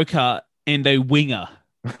Lachlan Croker and a winger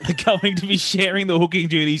are going to be sharing the hooking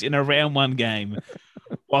duties in a round one game,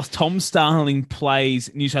 whilst Tom Starling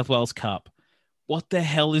plays New South Wales Cup. What the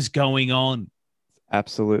hell is going on?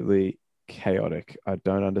 Absolutely chaotic. I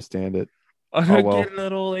don't understand it. I don't get it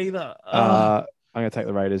at all either. I'm going to take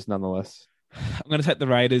the Raiders nonetheless. I'm going to take the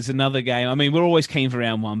Raiders. Another game. I mean, we're always keen for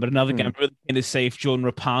round one, but another game. Really keen to see if Jordan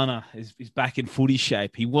Rapana is back in footy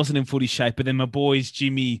shape. He wasn't in footy shape, but then my boys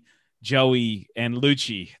Jimmy, Joey, and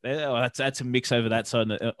Lucci. That's a mix over that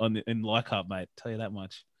side in Leichhardt, mate. Tell you that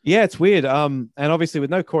much. Yeah, it's weird. And obviously with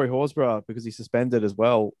no Corey Horsburgh because he's suspended as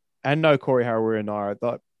well, and no Corey Harawira-Naera,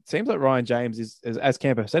 it seems like Ryan James is, as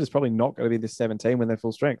Camper said, is probably not going to be this 17 when they're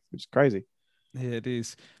full strength, which is crazy. Yeah, it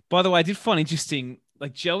is. By the way, I did find interesting,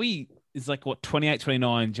 like Joey is like, 28,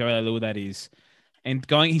 29, Joey Leilua that is. And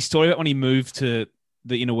his story about when he moved to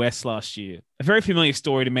the inner west last year, a very familiar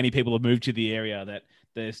story to many people who moved to the area, that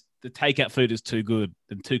the takeout food is too good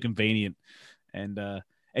and too convenient. And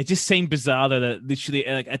it just seemed bizarre that literally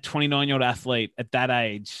like a 29-year-old athlete at that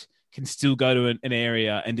age can still go to an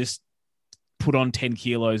area and just put on 10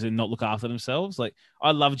 kilos and not look after themselves. Like,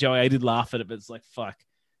 I love Joey. I did laugh at it, but it's like, fuck.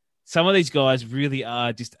 Some of these guys really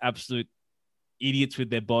are just absolute idiots with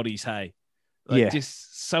their bodies, hey?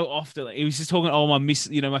 Just so often. Like, he was just talking,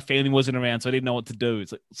 my family wasn't around, so I didn't know what to do.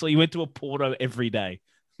 It's like, so you went to a Porto every day.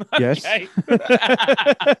 Yes.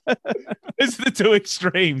 It's the two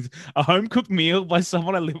extremes. A home-cooked meal by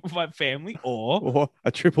someone I live with my family, or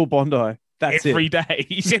a triple Bondi. That's every day.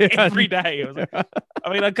 He said every day. I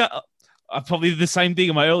was like, I probably did the same thing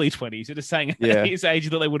in my early 20s. You're just saying at his age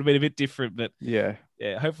that they would have been a bit different, but yeah,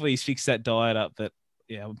 hopefully he's fixed that diet up. But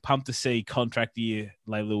yeah, I'm pumped to see contract year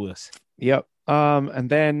Leigh Lewis. Yep. And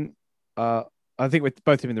then I think we're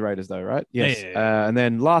both in the Raiders though, right? Yes. Yeah. And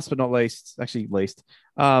then last but not least,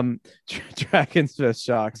 Dragons versus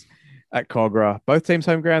Sharks at Cogra. Both teams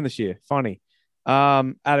home ground this year. Funny.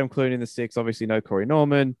 Adam Clune in the 6. Obviously no Corey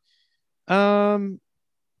Norman. Nothing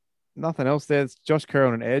else there. It's Josh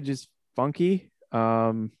Carroll on an edge is funky.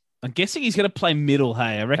 I'm guessing he's going to play middle.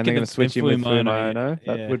 Hey, I reckon and they're going to switch him with Fuimono.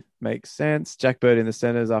 That would make sense. Jack Bird in the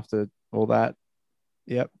centers after all that.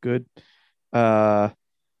 Yep, good. On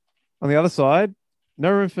the other side,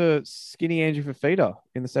 no room for skinny Andrew Fafita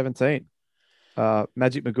in the 17.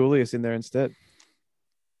 Magic Magoulias in there instead.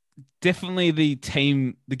 Definitely the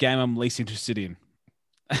game I'm least interested in.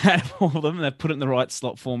 Out of all of them, they've put it in the right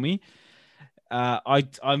slot for me.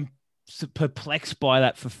 I'm perplexed by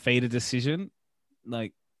that Fafita decision.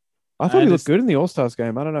 Like, I thought he looked good in the All-Stars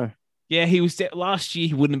game. I don't know. Yeah, he was last year.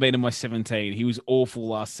 He wouldn't have been in my 17. He was awful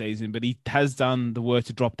last season, but he has done the work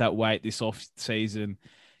to drop that weight this off season.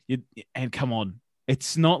 And come on,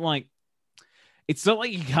 it's not like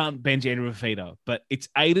you can't bench Andrew Fafita, but it's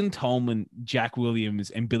Aiden Tolman, Jack Williams,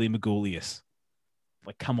 and Billy Magoulias.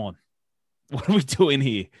 Like, come on, what are we doing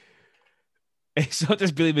here? It's not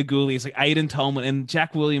just Billy Magoulias, like Aiden Tolman and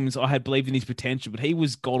Jack Williams. I had believed in his potential, but he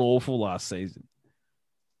was god awful last season.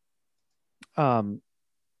 I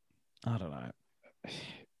don't know.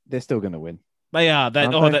 They're still going to win. They are.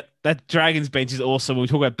 That Dragons bench is awesome. We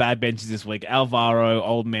talk about bad benches this week. Alvaro,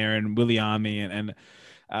 Old Marin, Williami, and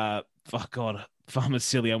Farmer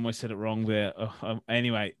Silly. I almost said it wrong there.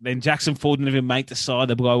 Anyway, then Jackson Ford didn't even make the side.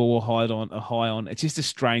 The guy we were high on. It's just a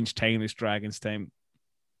strange team, this Dragons team.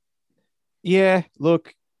 Yeah,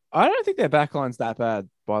 look, I don't think their backline's that bad,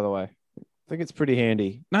 by the way. I think it's pretty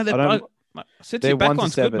handy. No, I said their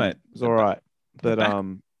backline's good, mate. It's all right. But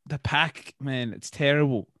the pack, man, it's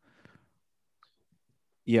terrible.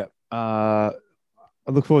 Yeah.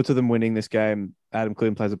 I look forward to them winning this game. Adam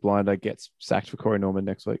Cleveland plays a blinder, gets sacked for Corey Norman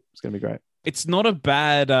next week. It's going to be great. It's not a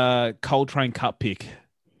bad Coltrane Cup pick.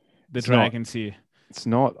 The It's not. Dragons here. It's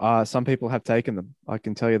not. Some people have taken them. I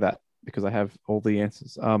can tell you that because I have all the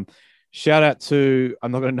answers. Shout out to,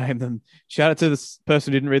 I'm not going to name them. Shout out to this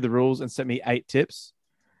person who didn't read the rules and sent me 8 tips.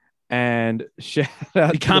 And shout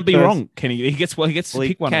out. He can't be wrong, can he? He gets to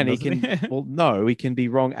pick one. He can. Well, no, he can be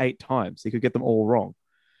wrong 8 times. He could get them all wrong.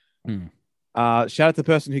 Shout out to the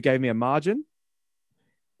person who gave me a margin.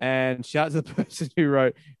 And shout out to the person who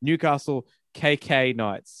wrote Newcastle KK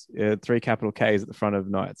Knights. 3 capital Ks at the front of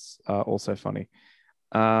Knights. Also funny.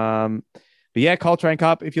 But yeah, Coltrane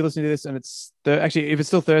Cup. If you're listening to this and it's actually, if it's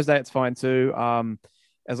still Thursday, it's fine too.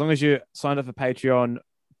 As long as you signed up for Patreon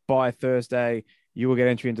by Thursday, you will get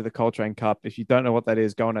entry into the Coltrane Cup. If you don't know what that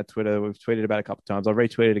is, go on our Twitter. We've tweeted about it a couple of times. I'll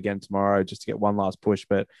retweet it again tomorrow just to get one last push.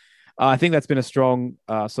 But I think that's been a strong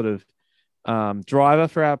sort of driver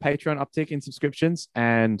for our Patreon uptick in subscriptions.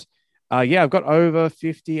 And yeah, I've got over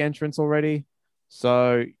 50 entrants already.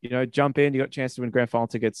 So, jump in. You got a chance to win grand final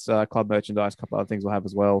tickets, club merchandise, a couple other things we'll have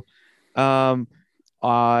as well. I'm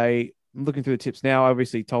looking through the tips now. I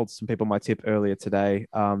obviously told some people my tip earlier today.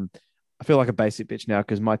 I feel like a basic bitch now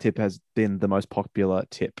because my tip has been the most popular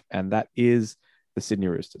tip, and that is the Sydney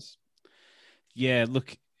Roosters. Yeah,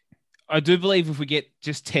 look, I do believe if we get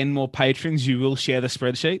just 10 more patrons, you will share the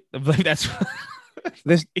spreadsheet. I believe that's...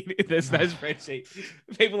 There's no spreadsheet.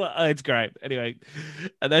 People are, it's great. Anyway,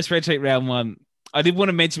 no spreadsheet round 1. I did want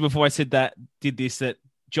to mention before I said that, that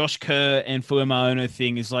Josh Kerr and Fuimaono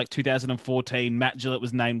thing is like 2014. Matt Gillett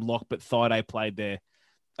was named lock, but Thaiday played there.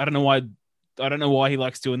 I don't know why he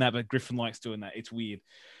likes doing that, but Griffin likes doing that. It's weird.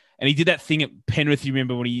 And he did that thing at Penrith. You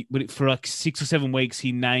remember when for like 6 or 7 weeks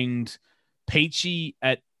he named Peachy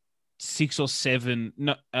at 6 or 7.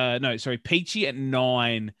 Peachy at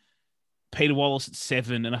 9, Peter Wallace at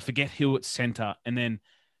 7, and I forget who at centre. And then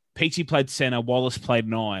Peachy played centre, Wallace played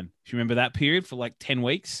 9. If you remember that period for like 10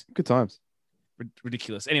 weeks. Good times.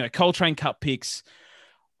 Ridiculous. Anyway, Coltrane Cup picks.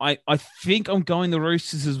 I think I'm going the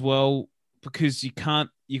Roosters as well because you got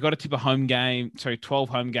to tip a home game. Sorry, 12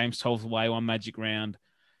 home games, 12 away, 1 magic round.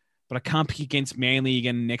 But I can't pick against Manly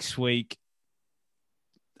again next week.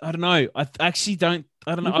 I don't know. I actually don't.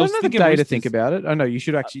 I don't know. You've got another day to think about it. Oh no, you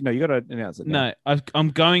should actually. No, you got to announce it now. No, I'm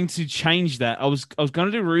going to change that. I was going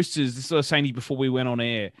to do Roosters. This is what I was saying to you before we went on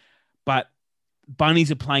air. But Bunnies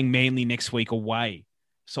are playing Manly next week away,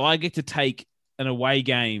 so I get to take an away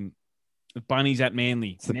game. The Bunnies at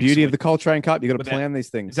Manly. It's the beauty of the Coltrane Cup. You got to plan these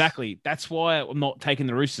things. Exactly. That's why I'm not taking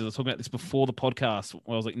the Roosters. I was talking about this before the podcast.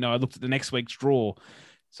 I was like, no, I looked at the next week's draw,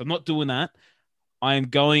 so I'm not doing that. I am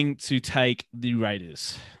going to take the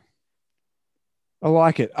Raiders. I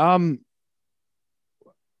like it.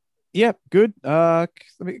 Yeah, good. A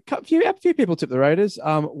few people tip the Raiders.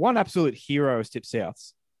 One absolute hero is tip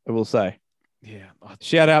Souths, I will say. Yeah.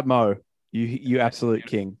 Shout out Mo. You absolute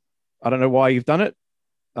king. I don't know why you've done it.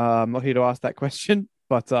 I'm not here to ask that question,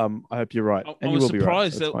 but I hope you're right. I was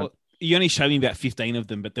surprised that you only showed me about 15 of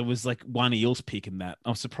them, but there was like one Eels pick in that.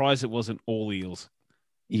 I'm surprised it wasn't all Eels.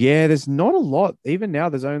 Yeah, there's not a lot. Even now,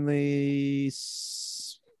 there's only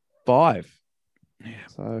 5. Yeah.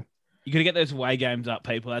 So you got to get those away games up,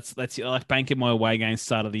 people. That's I like banking my away games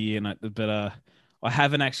start of the year, but I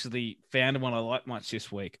haven't actually found one I like much this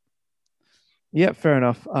week. Yeah, fair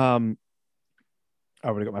enough. I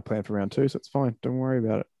already got my plan for round 2, so it's fine. Don't worry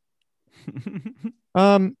about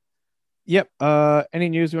it. Yep. Any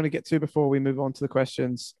news we want to get to before we move on to the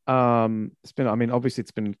questions? Obviously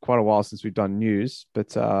it's been quite a while since we've done news,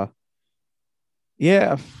 but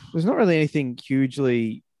yeah, there's not really anything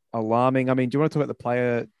hugely alarming. I mean, do you want to talk about the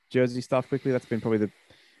player jersey stuff quickly? That's been probably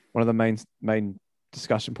one of the main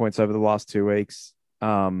discussion points over the last 2 weeks.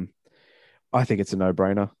 I think it's a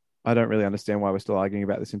no-brainer. I don't really understand why we're still arguing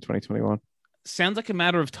about this in 2021. Sounds like a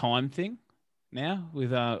matter of time thing now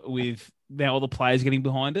with now all the players getting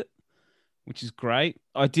behind it, which is great.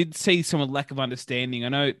 I did see some lack of understanding. I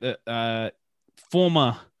know that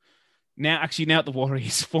now at the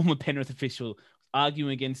Warriors, former Penrith official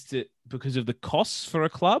arguing against it because of the costs for a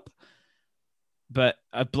club. But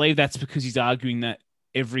I believe that's because he's arguing that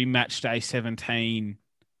every match day 17,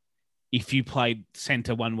 if you played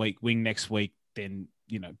centre 1 week, wing next week, then,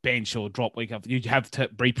 bench or drop week after, you have to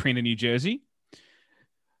reprint a new jersey.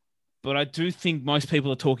 But I do think most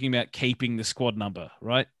people are talking about keeping the squad number,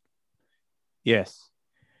 right? Yes.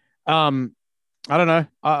 I don't know.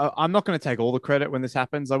 I'm not going to take all the credit when this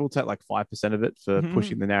happens. I will take like 5% of it for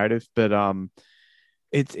pushing the narrative. But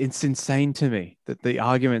it's insane to me that the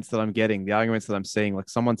arguments that I'm getting, the arguments that I'm seeing, like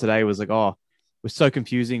someone today was like, oh, it was so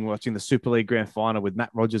confusing watching the Super League Grand Final with Matt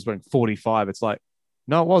Rogers wearing 45. It's like,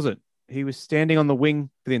 No, it wasn't. He was standing on the wing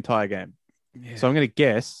for the entire game. Yeah. So I'm going to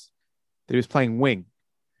guess that he was playing wing.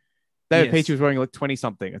 David Yes. Peachey was wearing like 20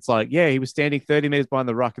 something. It's like, yeah, he was standing 30 meters behind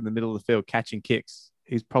the ruck in the middle of the field catching kicks.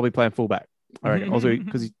 He's probably playing fullback, I reckon. Also,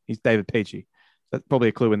 because he's David Peachey. That's probably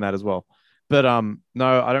a clue in that as well. But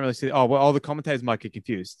no, I don't really see. Oh, well, all the commentators might get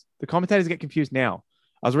confused. The commentators get confused now.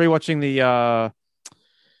 I was rewatching the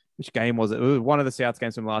which game was it? It was one of the Souths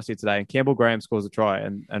games from last year today, and Campbell Graham scores a try,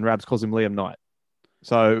 and Rabs calls him Liam Knight.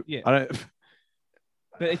 So Yeah. I don't.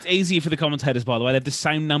 But it's easier for the commentators, by the way. They have the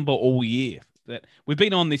same number all year. That we've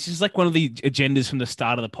been on this. This is like one of the agendas from the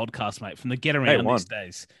start of the podcast, mate. From the get around these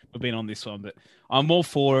days, we've been on this one. But I'm all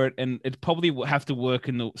for it, and it probably will have to work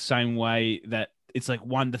in the same way that it's like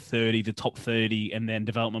 1 to 30, the top 30, and then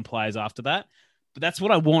development players after that. But that's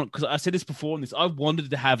what I want, because I said this before on this. I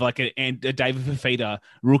wanted to have like a David Fafita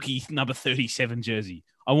rookie number 37 jersey.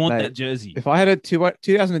 I want that jersey. If I had a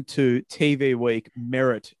 2002 TV Week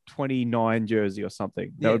Merit 29 jersey or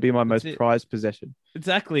something, that would be my most prized possession.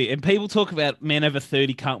 Exactly. And people talk about men over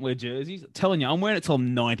 30 can't wear jerseys. I'm telling you, I'm wearing it till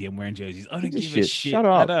I'm 90. I'm wearing jerseys. I don't give a shit. Shut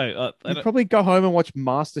up. I know. You'd probably go home and watch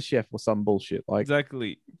MasterChef or some bullshit. Like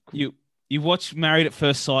exactly. You watch Married at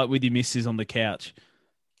First Sight with your missus on the couch.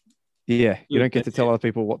 Yeah, you don't get to tell other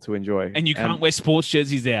people what to enjoy. And you can't wear sports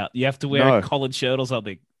jerseys out. You have to wear a collared shirt or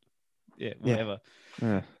something. Yeah, whatever.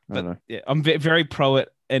 Yeah, I don't know. Yeah, I'm very pro it,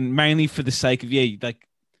 and mainly for the sake of like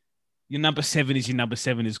your number 7 is your number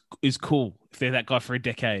 7 is cool if they're that guy for a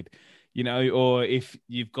decade, or if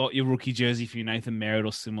you've got your rookie jersey for your Nathan Merritt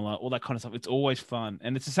or similar, all that kind of stuff. It's always fun,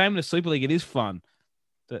 and it's the same in the Super League. It is fun,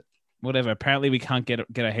 but whatever. Apparently, we can't get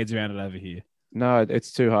our heads around it over here. No,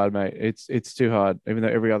 it's too hard, mate. It's too hard, even though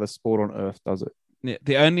every other sport on earth does it. Yeah,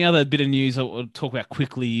 the only other bit of news I'll talk about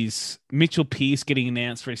quickly is Mitchell Pearce getting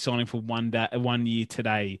announced for his signing for 1 year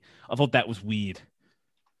today. I thought that was weird.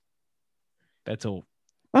 That's all.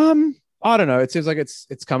 I don't know. It seems like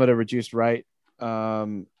it's come at a reduced rate.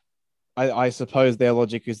 I suppose their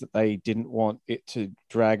logic is that they didn't want it to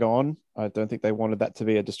drag on. I don't think they wanted that to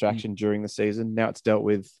be a distraction during the season. Now it's dealt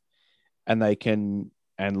with, and they can,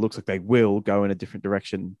 and looks like they will go in a different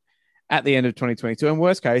direction at the end of 2022. And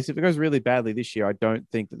worst case, if it goes really badly this year, I don't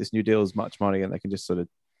think that this new deal is much money and they can just sort of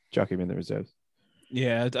chuck him in the reserves.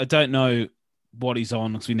 Yeah, I don't know what he's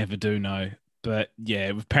on because we never do know. But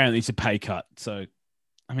yeah, apparently it's a pay cut. So,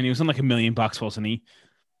 I mean, he was on like $1 million, wasn't he?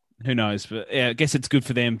 Who knows? But yeah, I guess it's good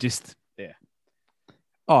for them. Just, yeah.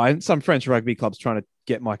 Oh, and some French rugby clubs trying to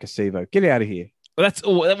get Mike Acevo. Get out of here. Well,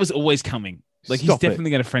 that was always coming. Like, he's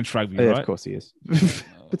definitely going to French rugby, right? Of course he is.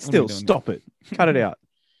 But still, stop it. Cut it out.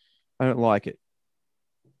 I don't like it.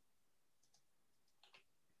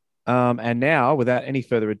 And now, without any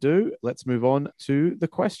further ado, let's move on to the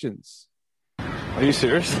questions. Are you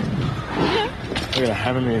serious? You're going to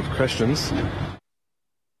hammer me with questions.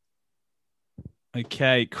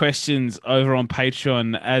 Okay, questions over on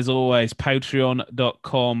Patreon. As always,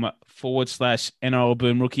 patreon.com/NRL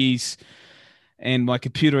Boom Rookies. And my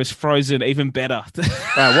computer is frozen, even better.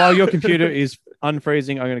 While your computer is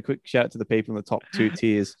unfreezing, I'm going to quick shout out to the people in the top 2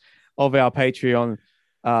 tiers of our Patreon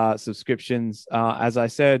subscriptions. As I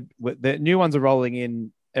said, the new ones are rolling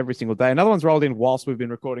in every single day. Another one's rolled in whilst we've been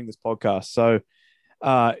recording this podcast. So,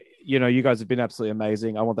 you guys have been absolutely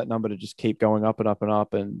amazing. I want that number to just keep going up and up and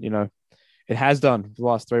up. And, it has done for the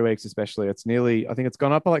last 3 weeks, especially. It's nearly, I think it's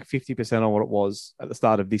gone up by like 50% on what it was at the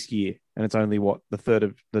start of this year. And it's only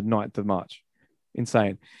the 9th of March.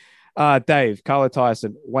 Insane. Dave, Carlo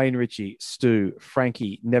Tyson, Wayne Ritchie, Stu,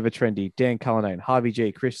 Frankie, Never Trendy, Dan Cullinane, Harvey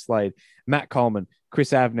G, Chris Slade, Matt Coleman,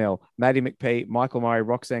 Chris Avnell, Maddie McPhee, Michael Murray,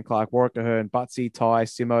 Roxanne Clark, Warwick Ahern, Butsy, Ty,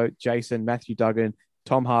 Simo, Jason, Matthew Duggan,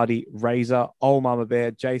 Tom Hardy, Razor, Old Mama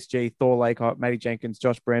Bear, Jace G, Thor Lakehart, Matty Jenkins,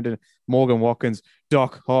 Josh Brandon, Morgan Watkins,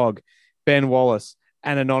 Doc Hogg, Ben Wallace,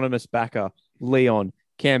 an anonymous backer, Leon,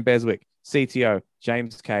 Cam Beswick, CTO,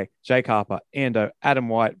 James K, Jake Harper, Ando, Adam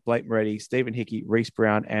White, Blake Moretti, Stephen Hickey, Reese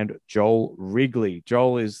Brown, and Joel Wrigley.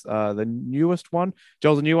 Joel is the newest one.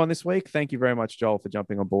 Joel's a new one this week. Thank you very much, Joel, for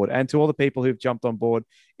jumping on board. And to all the people who've jumped on board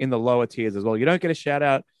in the lower tiers as well. You don't get a shout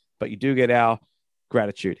out, but you do get our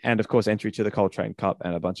gratitude. And of course, entry to the Coltrane Cup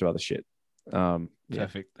and a bunch of other shit.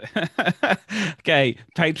 Perfect. Okay,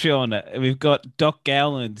 Patreon. We've got Doc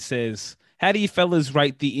Gowland says, how do you fellas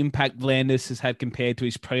rate the impact V'landys has had compared to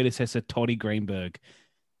his predecessor, Toddy Greenberg?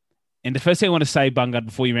 And the first thing I want to say, Bungard,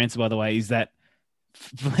 before you answer, by the way, is that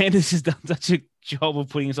V'landys has done such a job of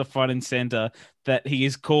putting us up front and center that he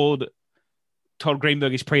is called Todd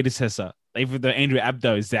Greenberg his predecessor, even though Andrew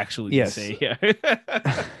Abdo is actually the CEO.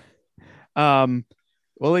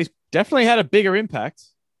 Well, he's definitely had a bigger impact.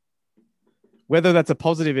 Whether that's a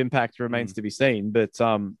positive impact remains to be seen, but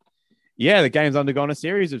yeah, the game's undergone a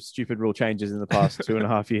series of stupid rule changes in the past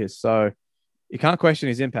 2.5 years. So you can't question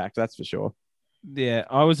his impact, that's for sure. Yeah,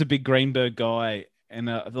 I was a big Greenberg guy, and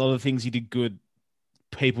a lot of the things he did good,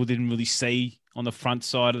 people didn't really see on the front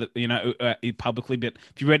side of publicly. But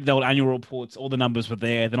if you read the old annual reports, all the numbers were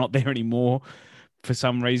there. They're not there anymore for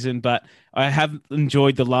some reason. But I have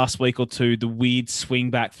enjoyed the last week or two, the weird swing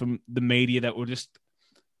back from the media that were just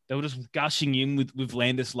gushing in with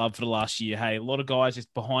Landis' love for the last year. Hey, a lot of guys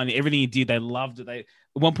just behind everything he did, they loved it. At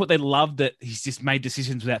one point, they loved that he's just made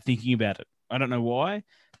decisions without thinking about it. I don't know why,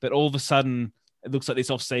 but all of a sudden, it looks like this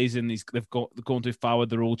off-season, they've gone too far with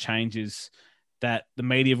the rule changes that the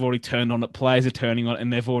media have already turned on it, players are turning on it,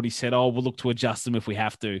 and they've already said, oh, we'll look to adjust them if we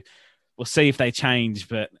have to. We'll see if they change,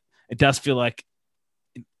 but it does feel like,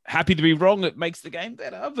 happy to be wrong, it makes the game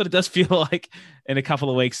better, but it does feel like in a couple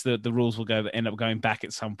of weeks the rules will end up going back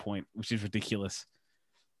at some point, which is ridiculous.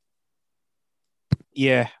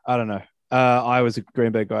 Yeah, I don't know. I was a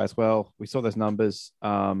Greenberg guy as well. We saw those numbers.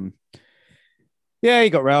 Yeah,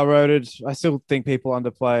 he got railroaded. I still think people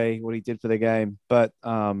underplay what he did for the game, but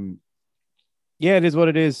yeah, it is what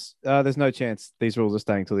it is. There's no chance these rules are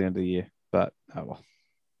staying till the end of the year, but oh well.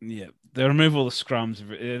 Yeah, the removal of scrums,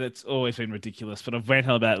 that's always been ridiculous, but I've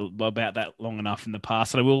ranted about that long enough in the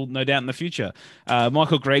past, and I will no doubt in the future.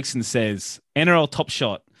 Michael Gregson says, NRL Top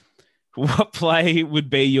Shot, what play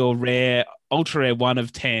would be your rare, ultra rare 1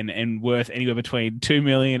 of 10 and worth anywhere between $2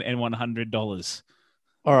 million and $100?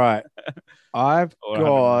 All right. I've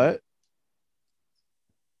got,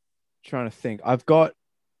 trying to think, I've got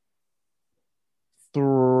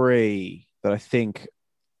 3 that I think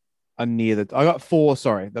are near the, I got 4,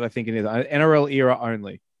 sorry, that I think are near the NRL era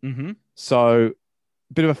only. Mm-hmm. So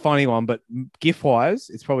a bit of a funny one, but GIF wise,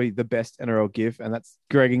 it's probably the best NRL GIF, and that's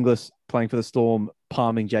Greg Inglis playing for the Storm,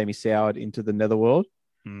 palming Jamie Soward into the netherworld.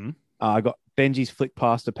 Mm-hmm. I got Benji's flick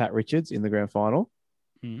pass to Pat Richards in the grand final.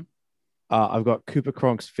 Mm-hmm. I've got Cooper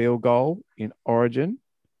Cronk's field goal in Origin.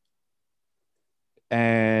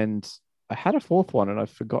 And I had a 4th one and I've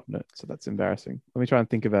forgotten it. So that's embarrassing. Let me try and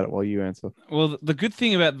think about it while you answer. Well, the good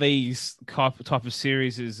thing about these type of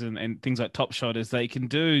series and things like Top Shot is they can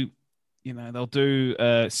do, they'll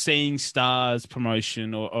do Seeing Stars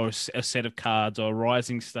promotion or a set of cards or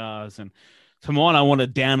Rising Stars. And for mine, I want a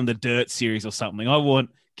Down in the Dirt series or something. I want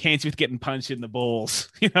Cam Smith getting punched in the balls.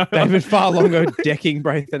 David Farlongo decking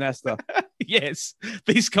Braithen Astor. Yes,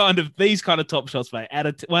 these kind of top shots, mate.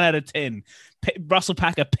 1 out of 10. Russell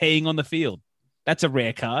Packer peeing on the field. That's a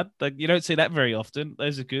rare card. Like, you don't see that very often.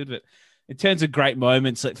 Those are good, but in terms of great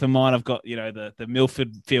moments, like for mine, I've got the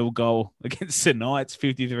Milford field goal against the Knights,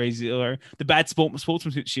 53-0. The bad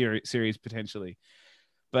sportsmanship series potentially.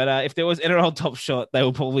 But if there was NRL Top Shot, they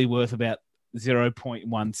were probably worth about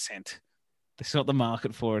 0.1 cent. There's not the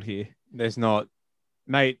market for it here. There's not,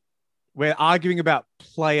 mate. We're arguing about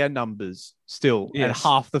player numbers still, and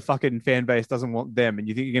half the fucking fan base doesn't want them. And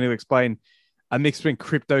you think you're going to explain a mix between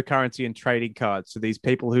cryptocurrency and trading cards to these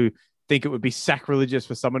people who think it would be sacrilegious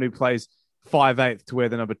for someone who plays 5/8 to wear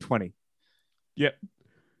the number 20? Yep.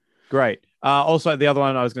 Great. Also, the other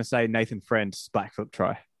one I was going to say, Nathan Friend's backflip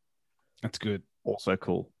try. That's good. Also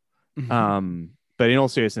cool. Mm-hmm. But in all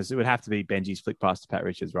seriousness, it would have to be Benji's flick pass to Pat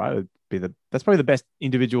Richards, right? It would be that's probably the best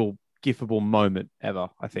individual gifable moment ever,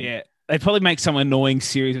 I think. Yeah. They'd probably make some annoying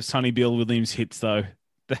series of Sonny Bill Williams hits, though.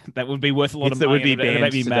 That would be worth a lot of money. That would be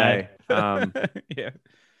banned today. Yeah.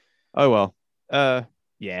 Oh, well.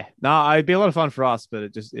 Yeah. No, it'd be a lot of fun for us, but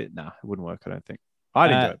it wouldn't work, I don't think.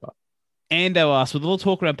 I'd enjoy it, but. Ando asked, with a little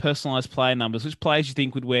talk around personalised player numbers, which players do you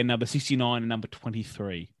think would wear number 69 and number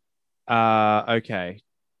 23? Okay.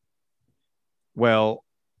 Well,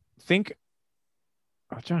 I'm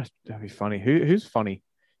trying to be funny. Who's funny?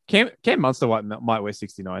 Cam Munster might wear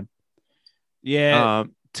 69. Yeah.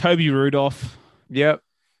 Toby Rudolph. Yep.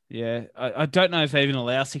 Yeah. I don't know if they even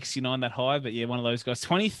allow 69 that high, but yeah, one of those guys.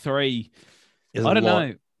 23. I don't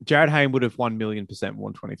know. Jared Hayne would have 1,000,000%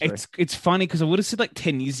 won 23. It's funny because I would have said like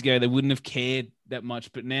 10 years ago they wouldn't have cared that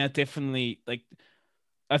much, but now definitely like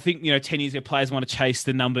I think 10 years ago players want to chase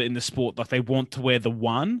the number in the sport, like they want to wear the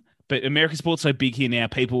 1. But American sport's so big here now,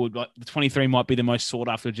 people would like the 23 might be the most sought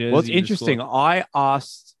after jersey. Well, it's interesting. I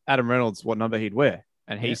asked Adam Reynolds what number he'd wear,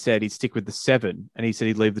 and he said he'd stick with the 7, and he said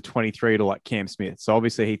he'd leave the 23 to like Cam Smith. So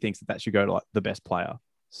obviously he thinks that should go to like the best player.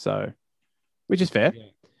 So, which is fair. Yeah.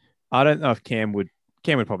 I don't know if Cam would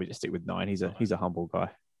probably just stick with 9. He's a humble guy.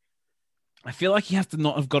 I feel like you have to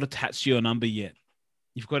not have got attached to your number yet.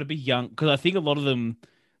 You've got to be young because I think a lot of them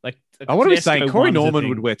like. I want to be saying Corey Norman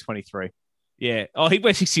would wear 23. Yeah. Oh, he'd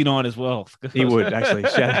wear 69 as well. He would actually.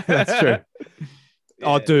 That's true.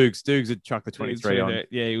 Oh, Yeah. Dukes would chuck the 23 on.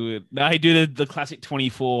 Yeah, he would. No, he'd do the classic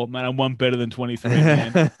 24. Man, I'm one better than 23,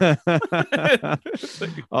 man.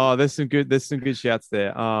 Oh, there's some good shouts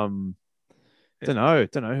there. Don't know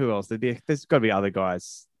who else. There's got to be other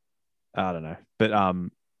guys. I don't know, but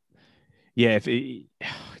yeah,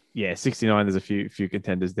 69. There's a few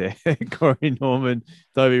contenders there. Corey Norman,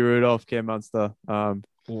 Toby Rudolph, Cam Munster.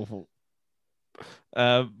 Awful.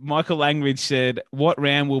 Michael Langridge said, "What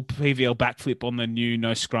round will PVL backflip on the new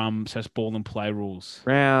no scrum / ball and play rules?"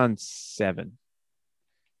 Round 7.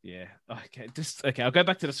 Yeah. Okay. I'll go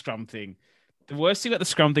back to the scrum thing. The worst thing about the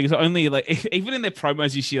scrum thing is only like even in their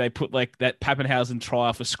promos this year they put like that Pappenhausen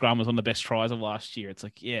try for scrum was one of the best tries of last year. It's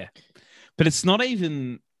like, yeah, but it's not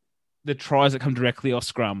even the tries that come directly off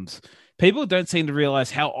scrums. People don't seem to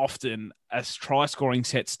realize how often a try scoring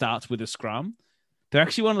set starts with a scrum. They're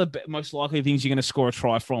actually one of the most likely things you're going to score a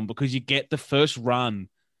try from, because you get the first run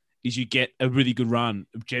is you get a really good run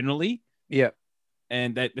generally. Yeah.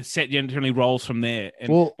 And that the set generally rolls from there. And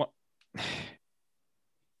Well,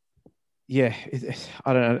 yeah,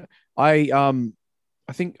 I don't know.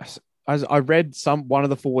 I think as I read one of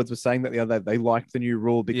the forwards was saying that the other day they liked the new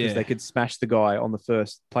rule because they could smash the guy on the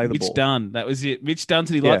first play the ball. Mitch Dunn, that was it. Mitch Dunn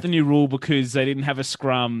said he liked the new rule because they didn't have a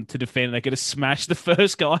scrum to defend. They could have smashed the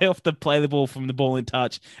first guy off the play the ball from the ball in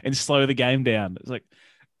touch and slow the game down. It's like,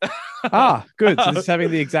 good. So it's having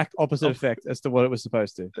the exact opposite effect as to what it was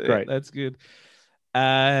supposed to. Great. That's good.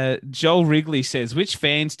 Joel Wrigley says, which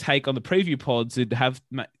fans' take on the preview pods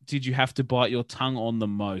did you have to bite your tongue on the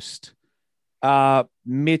most?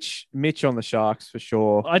 Mitch on the Sharks for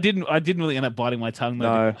sure. I didn't really end up biting my tongue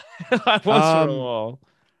though. No. I was for a while.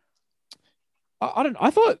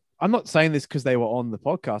 I thought, I'm not saying this because they were on the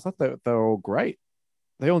podcast. I thought they were all great.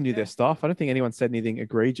 They all knew their stuff. I don't think anyone said anything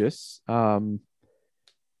egregious. Some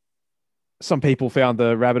people found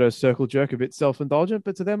the Rabbitohs circle jerk a bit self-indulgent,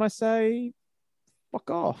 but to them I say,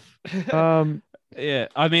 fuck off. Yeah,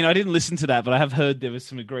 I mean, I didn't listen to that, but I have heard there was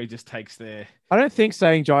some egregious takes there. I don't think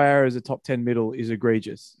saying Jair is a top 10 middle is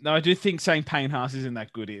egregious. No, I do think saying Payne Haas isn't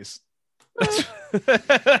that good is.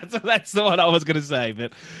 That's the one I was going to say,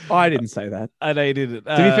 but I didn't say that. I know you didn't.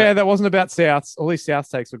 To be fair, that wasn't about Souths. All these South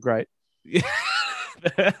takes were great.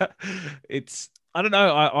 I don't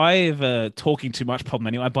know. I have a talking too much problem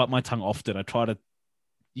anyway. I bite my tongue often.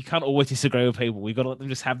 You can't always disagree with people. We've got to let them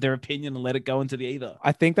just have their opinion and let it go into the ether.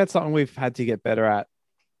 I think that's something we've had to get better at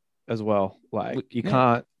as well. Like, you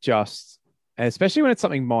can't just, especially when it's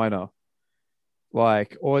something minor,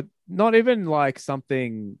 like, or not even like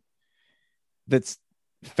something that's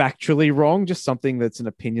factually wrong, just something that's an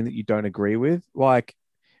opinion that you don't agree with. Like,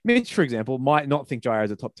 Mitch, for example, might not think Jair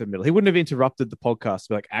is a top 10 middle. He wouldn't have interrupted the podcast to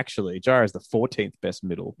be like, actually, Jair is the 14th best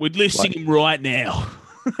middle. We're listing him right now.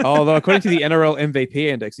 Although according to the NRL MVP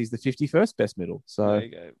index, he's the 51st best middle. So there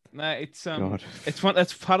you go. No,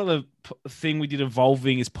 that's part of the thing we did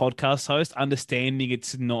evolving as podcast host, understanding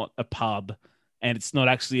it's not a pub and it's not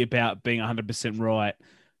actually about being 100% right.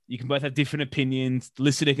 You can both have different opinions.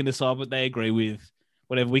 Listener can decide what they agree with.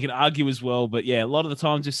 Whatever, we can argue as well. But yeah, a lot of the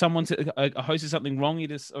times if someone a host is something wrong,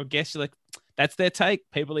 or guess you're like, that's their take.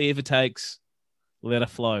 People are here for takes. Let it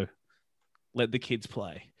flow. Let the kids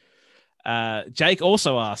play. Jake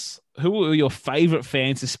also asks, who were your favorite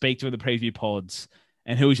fans to speak to in the preview pods,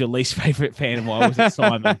 and who was your least favorite fan, and why was it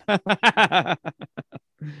Simon?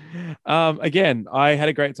 Again, I had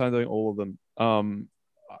a great time doing all of them.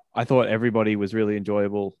 I thought everybody was really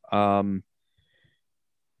enjoyable.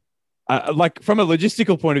 Like from a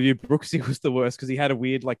logistical point of view, Brooksy was the worst because he had a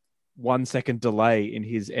weird 1 second delay in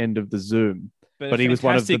his end of the Zoom, but he was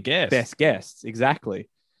one of the best guests. Exactly.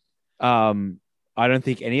 I don't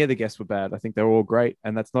think any of the guests were bad. I think they were all great,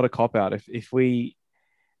 and that's not a cop out. If we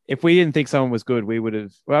didn't think someone was good, we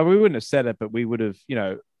wouldn't have said it, but we would have,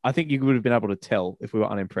 I think you would have been able to tell if we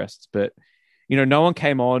were unimpressed. But no one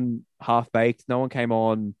came on half baked. No one came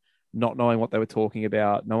on not knowing what they were talking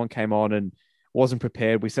about. No one came on and wasn't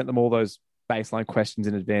prepared. We sent them all those baseline questions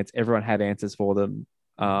in advance. Everyone had answers for them.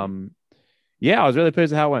 Yeah, I was really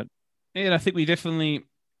pleased with how it went. Yeah, and I think we definitely,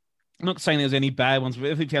 I'm not saying there was any bad ones, but we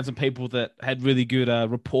definitely found some people that had really good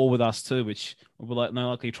rapport with us too, which we're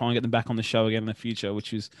likely try and get them back on the show again in the future,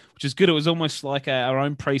 which is good. It was almost like our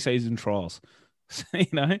own preseason trials, but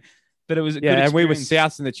it was a good experience. And we were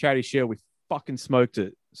Souths in the Charity Shield. We fucking smoked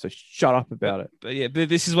it. So shut up about it. But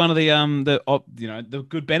this is one of the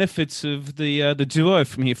good benefits of the duo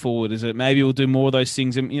from here forward, is that maybe we'll do more of those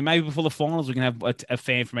things, and maybe before the finals we can have a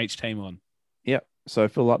fan from each team on. Yep. So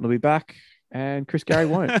Phil Lutton will be back, and Chris Gary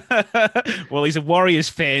won't. Well, he's a Warriors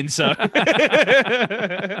fan, so.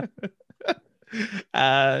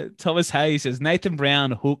 Thomas Hayes says Nathan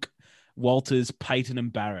Brown, Hook, Walters, Payton,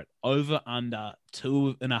 and Barrett. Over under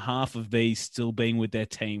 2.5 of these still being with their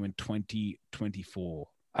team in 2024.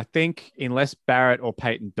 I think unless Barrett or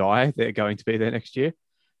Peyton die, they're going to be there next year.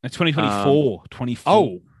 2024. 24.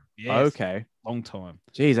 Oh, Yes. okay. Long time.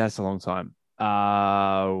 Geez, that's a long time.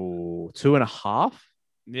 2.5.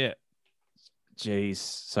 Yeah. Jeez.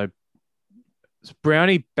 So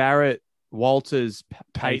Brownie, Barrett, Walters,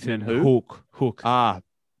 Peyton, and who? Hook. Ah,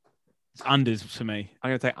 It's unders for me.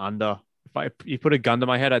 I'm going to take under. If you put a gun to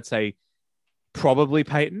my head, I'd say probably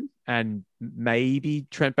Peyton and maybe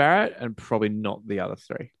Trent Barrett and probably not the other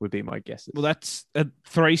three would be my guesses. Well, that's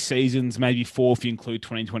 3 seasons, maybe 4 if you include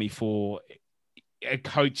 2024. A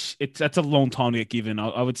coach, that's a long time to get given.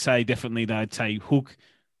 I would say definitely that I'd say Hook,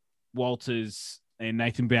 Walters, and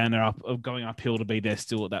Nathan Brown are going uphill to be there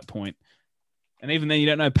still at that point. And even then, you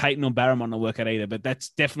don't know Peyton or Barron might not work out either, but that's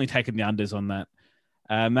definitely taken the unders on that.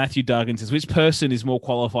 Matthew Duggan says, which person is more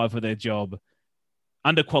qualified for their job?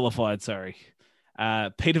 Underqualified, sorry.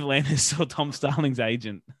 Peter V'landys or Tom Starling's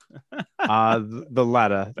agent? The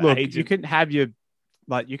latter. The Look, agent. you can have your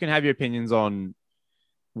opinions on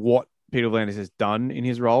what Peter V'landys has done in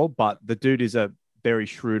his role, but the dude is a very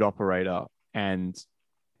shrewd operator, and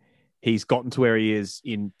he's gotten to where he is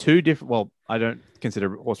in 2 different. Well, I don't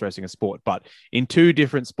consider horse racing a sport, but in 2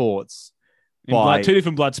 different sports. In 2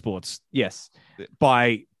 different blood sports. Yes,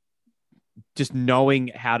 by just knowing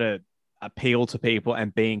how to appeal to people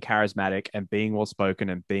and being charismatic and being well spoken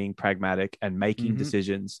and being pragmatic and making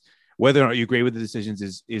decisions. Whether or not you agree with the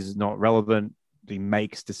decisions is not relevant. He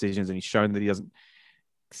makes decisions, and he's shown that he's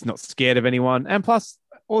not scared of anyone. And plus,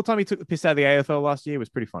 all the time he took the piss out of the AFL last year was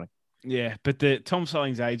pretty funny. Yeah, but the Tom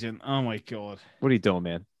Starling's agent, oh my God. What are you doing,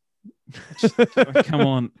 man? Come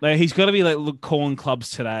on. Like, he's got to be calling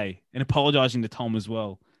clubs today and apologizing to Tom as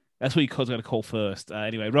well. That's what you got to call first.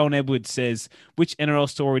 Anyway, Rowan Edwards says, which NRL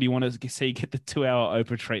story do you want to see get the 2-hour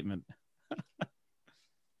Oprah treatment?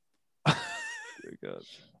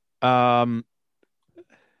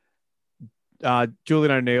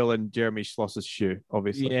 Julian O'Neill and Jeremy Schloss's shoe,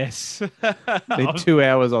 obviously. Yes. They're 2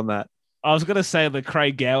 hours on that. I was going to say the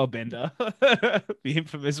Craig Gower bender, the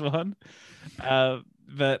infamous one.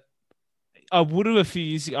 But I would have a few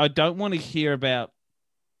years ago. I don't want to hear about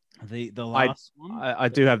the last one. I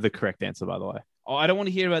do have the correct answer, by the way. I don't want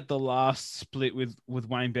to hear about the last split with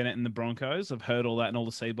Wayne Bennett and the Broncos. I've heard all that and all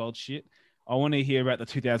the Seabold shit. I want to hear about the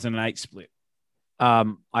 2008 split. I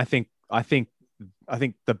think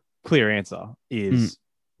the clear answer is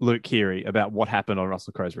Luke Keary about what happened on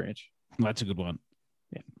Russell Crowe's ranch. That's a good one.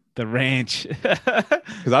 Yeah. The ranch.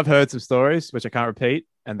 Because I've heard some stories, which I can't repeat,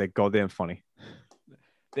 and they're goddamn funny.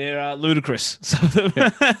 They're ludicrous. And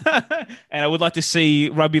I would like to see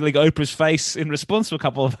Rugby League Oprah's face in response to a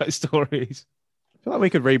couple of those stories. I feel like we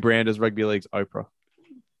could rebrand as Rugby League's Oprah.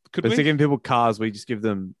 Could But we? instead of giving people cars, we just give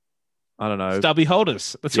them, I don't know, Stubby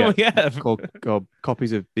holders. That's all we have. called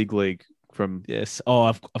copies of Big League from Yes. Oh,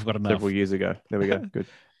 I've got enough. several years ago. There we go. Good.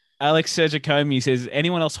 Alex Sergicomi says,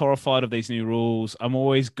 anyone else horrified of these new rules? I'm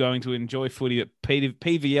always going to enjoy footy, but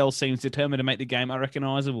PVL seems determined to make the game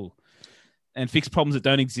unrecognisable and fix problems that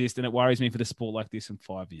don't exist, and it worries me for the sport like this in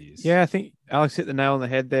 5 years. Yeah, I think Alex hit the nail on the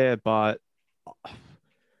head there, but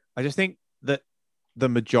I just think that the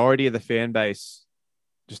majority of the fan base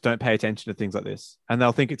just don't pay attention to things like this, and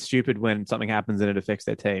they'll think it's stupid when something happens and it affects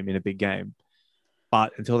their team in a big game.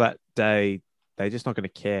 But until that day, they're just not going to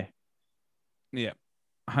care. Yeah,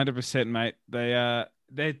 100%, mate.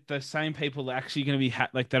 They're the same people that are actually going to be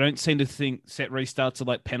they don't seem to think set restarts are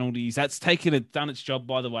like penalties. That's done its job,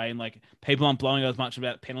 by the way, and like people aren't blowing as much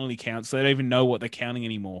about penalty counts, so they don't even know what they're counting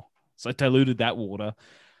anymore. So it diluted that water.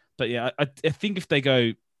 But yeah, I think if they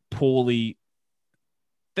go poorly,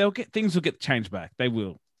 things will get changed back. They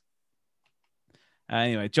will.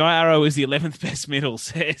 Anyway, Jai Arrow is the 11th best middle.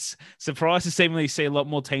 Says surprised to seemingly see a lot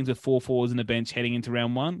more teams with 4 forwards in the bench heading into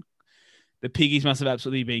round 1. The Piggies must have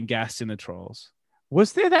absolutely been gassed in the trials.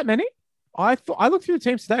 Was there that many? I looked through the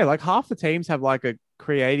teams today. Like half the teams have like a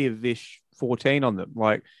creative-ish 14 on them.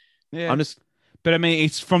 Like, yeah, But I mean,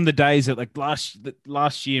 it's from the days that like last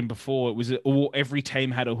year and before. It was every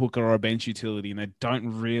team had a hooker or a bench utility, and they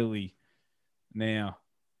don't really now.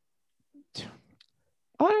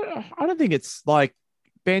 I don't think it's like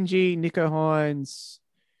Benji, Nico Hines,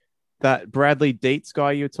 that Bradley Dietz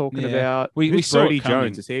guy you were talking about. We saw Brody it coming.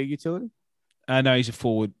 Jones. Is he a utility? No, he's a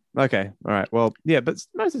forward. Okay. All right. Well, yeah, but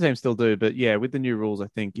most of the teams still do. But yeah, with the new rules, I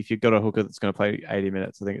think if you've got a hooker that's going to play 80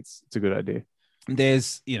 minutes, I think it's a good idea.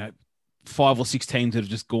 There's 5 or 6 teams that have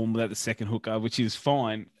just gone without the second hooker, which is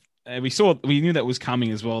fine. We knew that was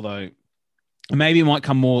coming as well, though. And maybe it might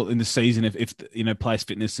come more in the season if players'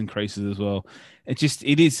 fitness increases as well.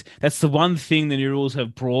 That's the one thing the new rules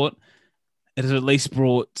have brought. It has at least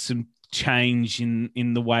brought some change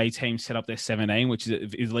in the way teams set up their 17, which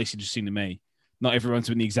is at least interesting to me. Not everyone's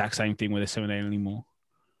doing the exact same thing with their 17 anymore.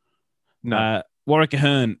 No, Warwick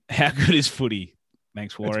Ahern, how good is footy?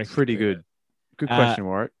 Thanks, Warwick. it's pretty good. Good question,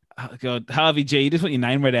 Warwick. Oh God, Harvey G, you just want your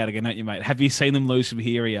name read out again, don't you, mate? Have you seen them lose from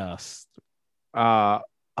here? He asked.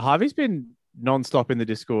 Harvey's been non-stop in the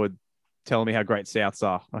Discord telling me how great Souths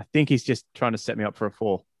are. I think he's just trying to set me up for a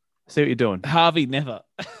 4. See what you're doing. Harvey, never.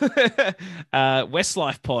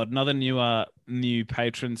 Westlife Pod, another new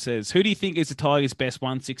patron says, who do you think is the Tigers' best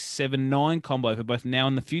 1-6-7-9 combo for both now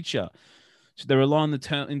and the future? Should they rely on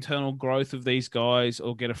the internal growth of these guys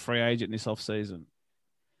or get a free agent this offseason?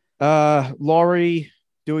 Laurie,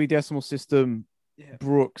 Dewey Decimal System,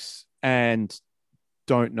 Brooks, and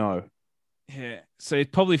don't know. Yeah, so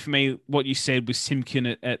it's probably for me what you said was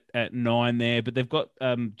Simpkin at 9 there, but they've got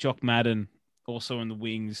Jock Madden also in the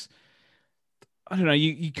wings. I don't know.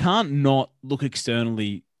 You can't not look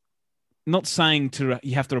externally. Not saying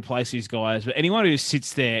you have to replace these guys, but anyone who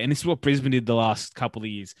sits there, and this is what Brisbane did the last couple of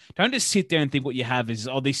years, don't just sit there and think what you have is,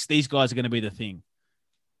 these guys are going to be the thing.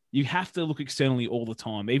 You have to look externally all the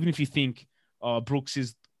time. Even if you think, Brooks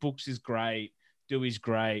is great, Dewey's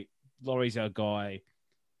great, Laurie's our guy.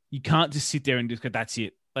 You can't just sit there and just go, that's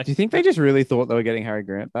it. Like, do you think they just really thought they were getting Harry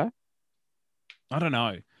Grant back? I don't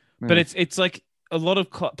know. But it's like a lot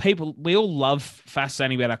of people, we all love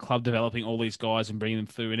fascinating about our club developing all these guys and bringing them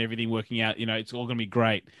through and everything working out. It's all going to be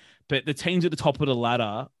great. But the teams at the top of the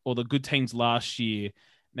ladder, or the good teams last year,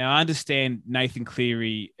 now I understand Nathan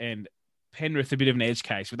Cleary and Penrith a bit of an edge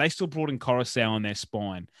case, but they still brought in Coruscant on their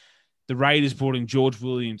spine. The Raiders brought in George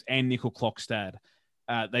Williams and Nickel Clockstad.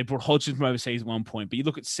 They brought Hodgson from overseas at one point. But you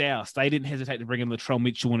look at South, they didn't hesitate to bring in Latrell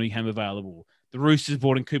Mitchell when he became available. The Roosters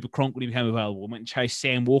brought in Cooper Cronk when he became available. Went and chased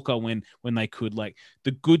Sam Walker when they could. Like,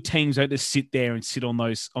 the good teams don't just sit there and sit on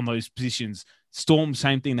those positions. Storm,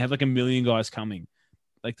 same thing. They have like a million guys coming.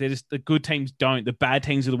 Like, they're just, the good teams don't. The bad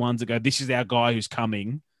teams are the ones that go, this is our guy who's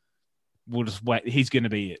coming. We'll just wait. He's going to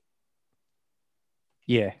be it.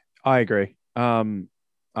 Yeah, I agree. I don't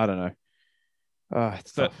know.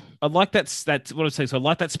 So I like that's what I say. So I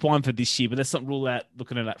like that spine for this year, but that's not rule out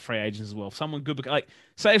looking at that free agents as well. If someone good, like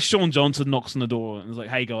say if Sean Johnson knocks on the door and is like,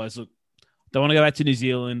 "Hey guys, look, don't want to go back to New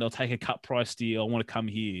Zealand. I'll take a cut price deal. I want to come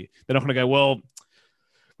here." They're not going to go, "Well,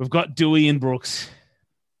 we've got Dewey and Brooks."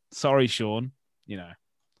 Sorry, Sean. Got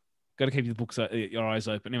to keep your eyes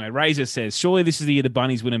open. Anyway, Razor says, "Surely this is the year the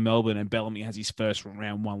Bunnies win in Melbourne and Bellamy has his first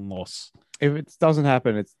round 1 loss." If it doesn't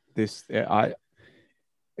happen, it's this.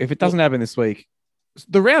 If it doesn't happen this week.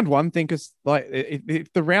 The round 1 thing, because like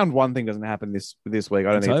if the round 1 thing doesn't happen this week,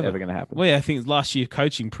 I don't think it's ever going to happen. Well, yeah, I think it's last year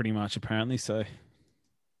coaching pretty much apparently. So,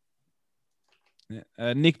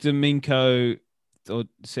 Nick Domingo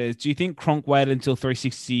says, "Do you think Cronk waited until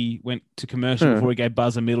 360 went to commercial before he gave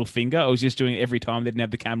Buzz a middle finger, or was just doing it every time they didn't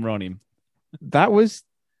have the camera on him?" That was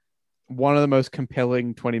one of the most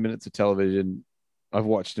compelling 20 minutes of television I've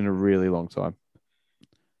watched in a really long time.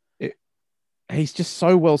 He's just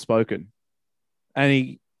so well spoken. And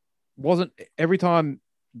he wasn't, every time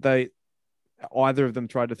either of them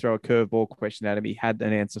tried to throw a curveball question at him, he had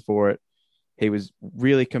an answer for it. He was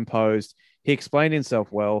really composed. He explained himself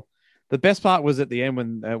well. The best part was at the end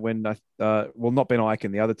when not Ben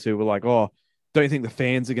Ikin, the other two were like, "Oh, don't you think the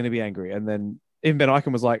fans are going to be angry?" And then even Ben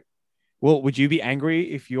Ikin was like, "Well, would you be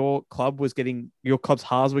angry if your club's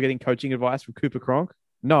halves were getting coaching advice from Cooper Cronk?"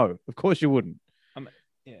 No, of course you wouldn't.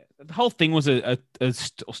 Yeah, the whole thing was a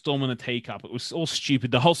storm in a teacup. It was all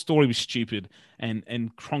stupid. The whole story was stupid,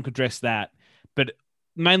 and Cronk addressed that. But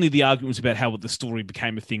mainly the argument was about how the story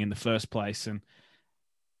became a thing in the first place. And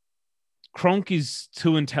Cronk is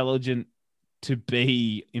too intelligent to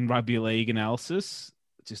be in rugby league analysis,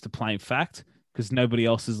 just a plain fact, because nobody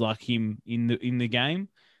else is like him in the game.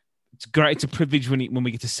 It's great. It's a privilege when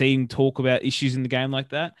we get to see him talk about issues in the game like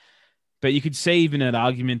that. But you could see even an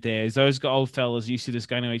argument there. Is those old fellas used to just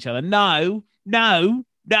going to each other, no.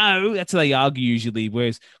 That's how they argue usually.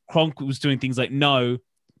 Whereas Cronk was doing things like, no,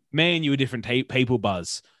 me and you are different people,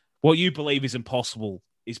 Buzz. What you believe is impossible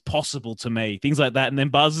is possible to me. Things like that. And then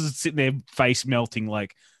Buzz is sitting there, face melting,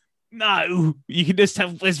 like, no, you can just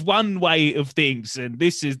there's one way of things, and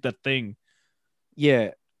this is the thing.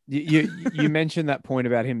 Yeah. You mentioned that point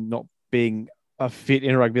about him not being a fit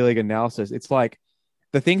in rugby league analysis. It's like,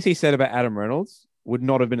 the things he said about Adam Reynolds would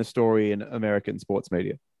not have been a story in American sports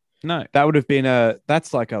media. No. That would have been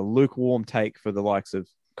that's like a lukewarm take for the likes of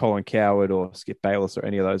Colin Coward or Skip Bayless or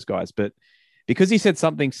any of those guys. But because he said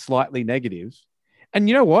something slightly negative, and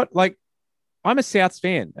you know what? Like, I'm a Souths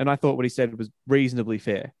fan, and I thought what he said was reasonably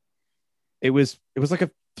fair. It's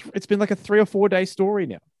been like a 3 or 4 day story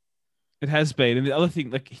now. It has been. And the other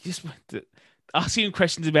thing, like, he just went to asking him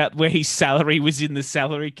questions about where his salary was in the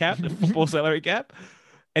salary cap, the football salary cap.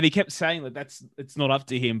 And he kept saying that it's not up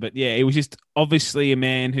to him. But yeah, it was just obviously a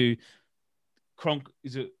man who Cronk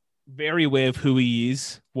is very aware of who he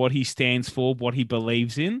is, what he stands for, what he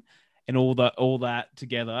believes in, and all that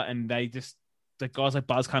together. And the guys like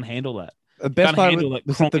Buzz can't handle that. The best part was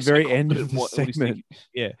at the is very so end of confident the what he's segment. thinking.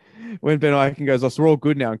 Yeah. When Ben Ikin goes, "Oh, so we're all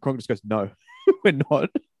good now," and Cronk just goes, "No, we're not."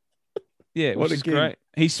 Yeah, What which a is gig. great.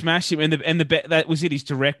 He smashed him, and the bet that was it. He's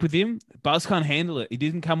direct with him. Buzz can't handle it. He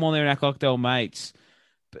didn't come on there and act like they were mates,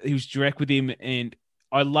 but he was direct with him. And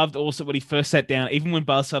I loved also when he first sat down. Even when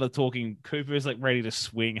Buzz started talking, Cooper is like ready to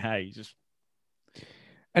swing. Hey, just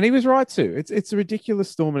And he was right too. It's a ridiculous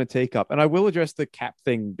storm in a teacup. And I will address the cap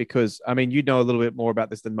thing because I mean you know a little bit more about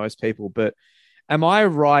this than most people, but am I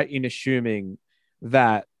right in assuming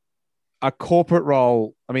that a corporate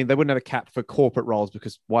role, I mean, they wouldn't have a cap for corporate roles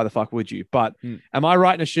because why the fuck would you? But am I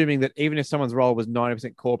right in assuming that even if someone's role was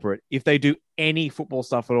 90% corporate, if they do any football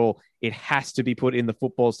stuff at all, it has to be put in the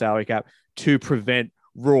football salary cap to prevent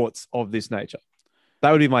rorts of this nature?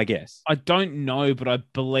 That would be my guess. I don't know, but I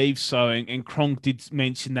believe so. And Cronk did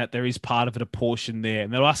mention that there is part of it, a portion there.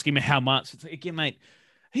 And they're asking me how much. It's like, again, mate,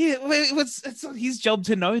 it's not his job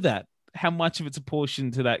to know that, how much of it's a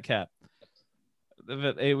portion to that cap.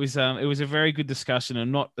 But it was a very good discussion.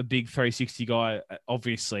 I'm not a big 360 guy,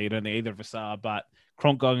 obviously. I don't think either of us are. But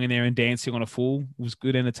Cronk going in there and dancing on a fool was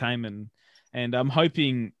good entertainment. And I'm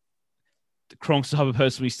hoping Cronk's the type of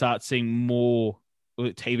person we start seeing more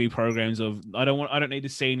TV programs of. I don't need to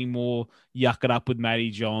see any more yuck it up with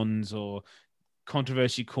Matty Johns or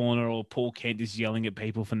Controversy Corner or Paul Kent just yelling at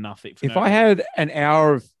people for nothing. If I had an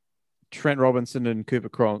hour of Trent Robinson and Cooper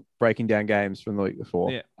Cronk breaking down games from the week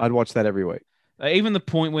before, Yeah. I'd watch that every week. Even the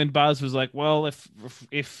point when Buzz was like, well,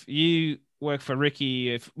 if you work for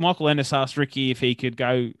Ricky, if Michael Ennis asked Ricky if he could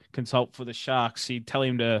go consult for the Sharks, he'd tell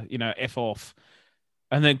him to, F off.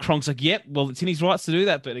 And then Cronk's like, yep, well, it's in his rights to do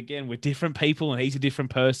that. But again, we're different people and he's a different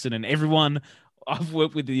person. And everyone I've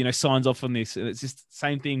worked with, signs off on this. And it's just the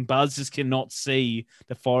same thing. Buzz just cannot see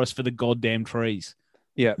the forest for the goddamn trees.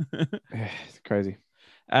 Yeah. It's crazy.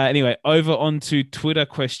 Anyway, over onto Twitter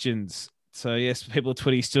questions. So, yes, people at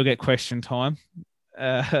Twitter, you still get question time.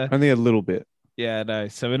 Only a little bit. Yeah, no.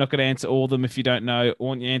 So we're not going to answer all of them if you don't know.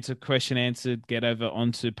 Want your question answered, get over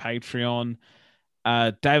onto Patreon.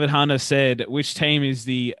 David Hunter said, which team is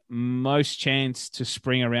the most chance to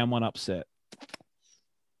spring a round one upset?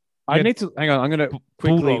 I need to hang on. I'm going to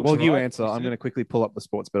quickly. Bulldogs, Well, you right? answer. You I'm said? going to quickly pull up the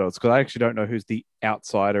sports bet odds because I actually don't know who's the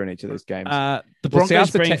outsider in each of these games. The Well, Broncos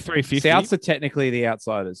Souths are bring te- 350. Souths are technically the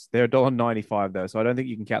outsiders. They're $1.95 though, so I don't think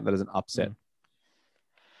you can count that as an upset.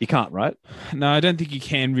 You can't, right? No, I don't think you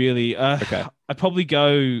can really. Okay. I'd probably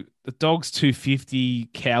go the Dogs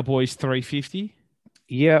 250, Cowboys 350.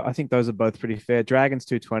 Yeah, I think those are both pretty fair. Dragons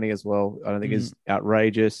 220 as well. I don't think is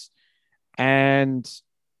outrageous. And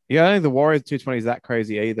yeah, I don't think the Warriors 220 is that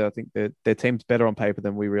crazy either. I think their team's better on paper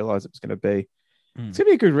than we realized it was going to be. It's going to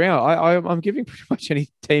be a good round. I'm giving pretty much any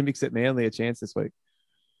team except Manly a chance this week.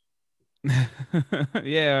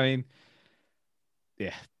 Yeah, I mean,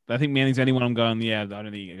 yeah. I think Manly's the only one I'm going, yeah, I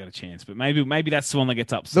don't think I got a chance. But maybe that's the one that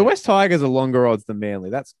gets upset. The West Tigers are longer odds than Manly.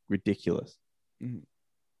 That's ridiculous.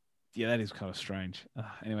 Yeah, that is kind of strange.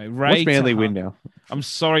 Anyway, Ray. Watch Manly win now. I'm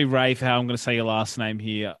sorry, Ray, for how I'm going to say your last name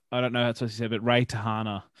here. I don't know how to say it, but Ray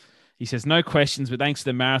Tahana. He says, no questions, but thanks to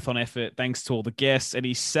the marathon effort, thanks to all the guests. And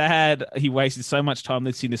he's sad he wasted so much time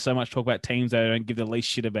listening to so much talk about teams that I don't give the least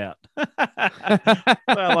shit about.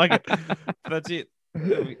 I like it. That's it.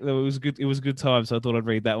 It was good. It was a good time, so I thought I'd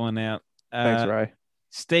read that one out. Thanks, Ray.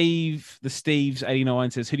 Steve's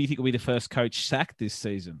 89 says, who do you think will be the first coach sacked this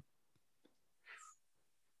season?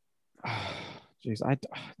 Jeez,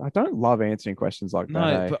 I don't love answering questions like that.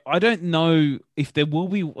 No, but I don't know if there will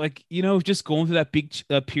be, we've just gone through that big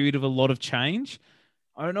period of a lot of change.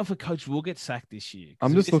 I don't know if a coach will get sacked this year.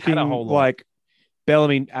 I'm just looking like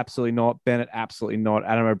Bellamy, absolutely not. Bennett, absolutely not.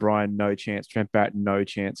 Adam O'Brien, no chance. Trent Barrett, no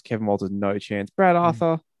chance. Kevin Walters, no chance. Brad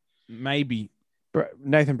Arthur, maybe.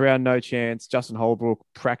 Nathan Brown, no chance. Justin Holbrook,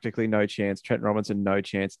 practically no chance. Trent Robinson, no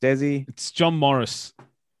chance. Desi. It's John Morris.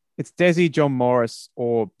 It's Desi, John Morris,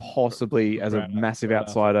 or possibly as a massive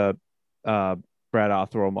outsider, Brad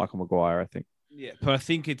Arthur or Michael Maguire, I think. Yeah, but I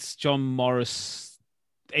think it's John Morris,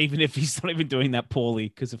 even if he's not even doing that poorly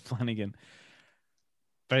because of Flanagan.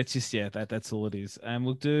 But it's just, that's all it is. And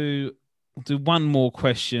we'll do one more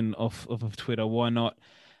question off of Twitter. Why not?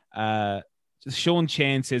 Sean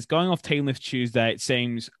Chan says, going off Team Lift Tuesday, it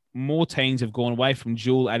seems more teams have gone away from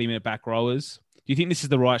dual 80-minute back rowers. Do you think this is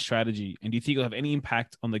the right strategy? And do you think it'll have any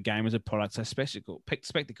impact on the game as a product, so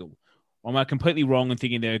spectacle? Or am I completely wrong in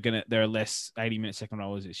thinking there are less 80-minute second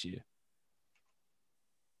rowers this year?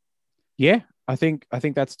 Yeah, I think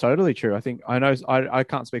that's totally true. I think I know I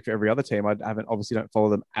can't speak for every other team. I obviously don't follow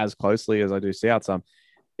them as closely as I do South.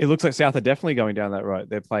 It looks like South are definitely going down that road.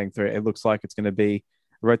 They're playing through. It looks like it's going to be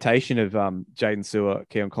a rotation of Jaden Sewer,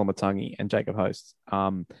 Keon Kolomatangi, and Jacob Host.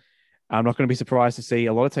 I'm not going to be surprised to see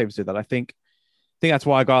a lot of teams do that. I think that's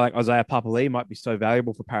why a guy like Isaiah Papali might be so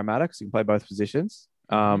valuable for Parramatta because he can play both positions.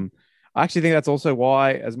 I actually think that's also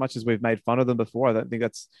why, as much as we've made fun of them before, I don't think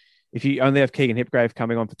that's, if you only have Keegan Hipgrave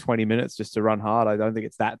coming on for 20 minutes just to run hard, I don't think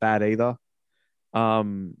it's that bad either.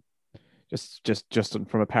 Just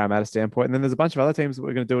from a Parramatta standpoint. And then there's a bunch of other teams that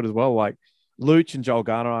we're going to do it as well. Like Luch and Joel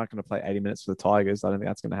Garner aren't going to play 80 minutes for the Tigers. I don't think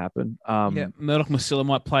that's going to happen. Murdoch Masilla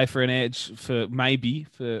might play for an edge for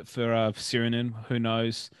Sirinen. Who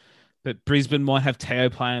knows? But Brisbane might have Teo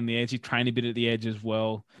play on the edge. He trained a bit at the edge as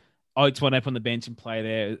well. Oates won't up on the bench and play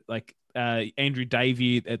there. Like Andrew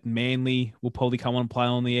Davey at Manly will probably come on and play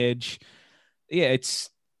on the edge. Yeah, it's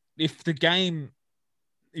if the game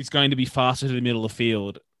is going to be faster to the middle of the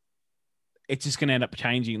field, it's just going to end up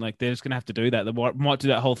changing. Like they're just going to have to do that. They might do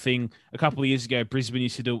that whole thing. A couple of years ago, Brisbane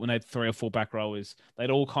used to do it when they had 3 or 4 back rowers. They'd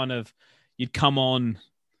all you'd come on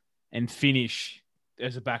and finish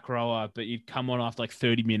as a back rower, but you'd come on after like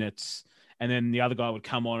 30 minutes. And then the other guy would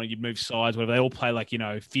come on and you'd move sides, whatever. They all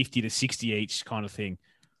play 50 to 60 each kind of thing.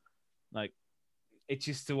 Like, it's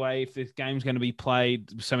just the way, if this game's going to be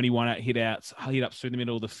played, so many one-out hit-ups through the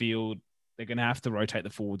middle of the field, they're going to have to rotate the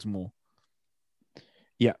forwards more.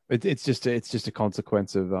 Yeah, it's just a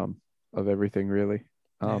consequence of everything, really.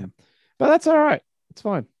 But that's all right. It's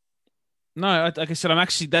fine. No, like I said,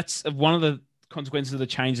 that's one of the consequences of the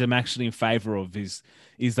change I'm actually in favour of is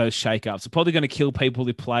those shake-ups. They're probably going to kill people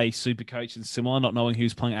who play Supercoach and similar, not knowing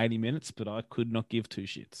who's playing 80 minutes, but I could not give two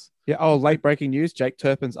shits. Yeah. Oh, late breaking news. Jake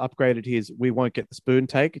Turpin's upgraded his "we won't get the spoon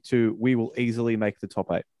take" to "we will easily make the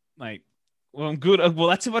top 8." Mate, well, I'm good. Well,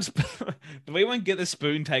 that's too much. We won't get the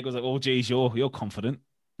spoon take. I was like, oh, geez, you're confident.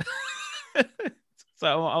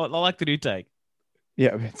 So I like the new take.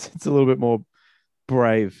 Yeah, it's a little bit more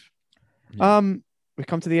brave. Yeah. We've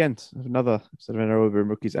come to the end of another episode of NRL Boom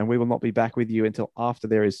Rookies, and we will not be back with you until after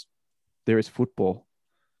there is football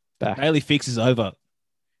back. The daily fix is over.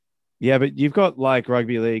 Yeah, but you've got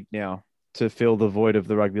rugby league now to fill the void of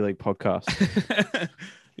the rugby league podcast.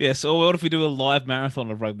 Yeah, so what if we do a live marathon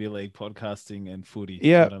of rugby league podcasting and footy?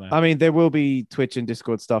 Yeah, I mean, there will be Twitch and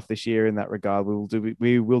Discord stuff this year in that regard.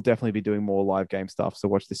 We will definitely be doing more live game stuff, so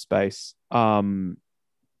watch this space.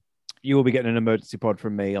 You will be getting an emergency pod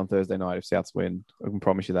from me on Thursday night if Souths win. I can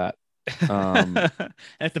promise you that.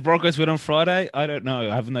 If the Broncos win on Friday, I don't know.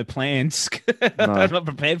 I have no plans. No. I'm not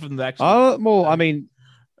prepared for them to actually. I mean,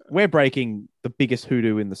 we're breaking the biggest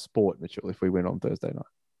hoodoo in the sport, Mitchell, if we win on Thursday night.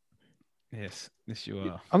 Yes, you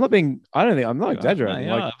are. I'm not exaggerating.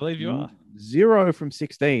 No, I believe you are. 0 from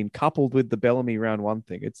 16, coupled with the Bellamy round 1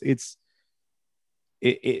 thing.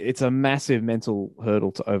 It's a massive mental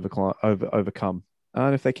hurdle to overcome.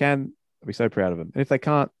 And if they can, I'll be so proud of them. And if they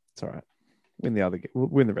can't, it's all right. We'll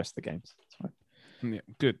win the rest of the games. It's fine. Yeah,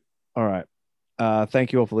 good. All right.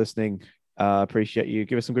 Thank you all for listening. Appreciate you.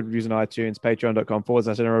 Give us some good reviews on iTunes,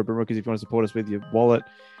 patreon.com/NRL Boom Rookies if you want to support us with your wallet.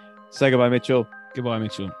 Say goodbye, Mitchell. Goodbye,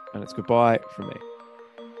 Mitchell. And it's goodbye from me.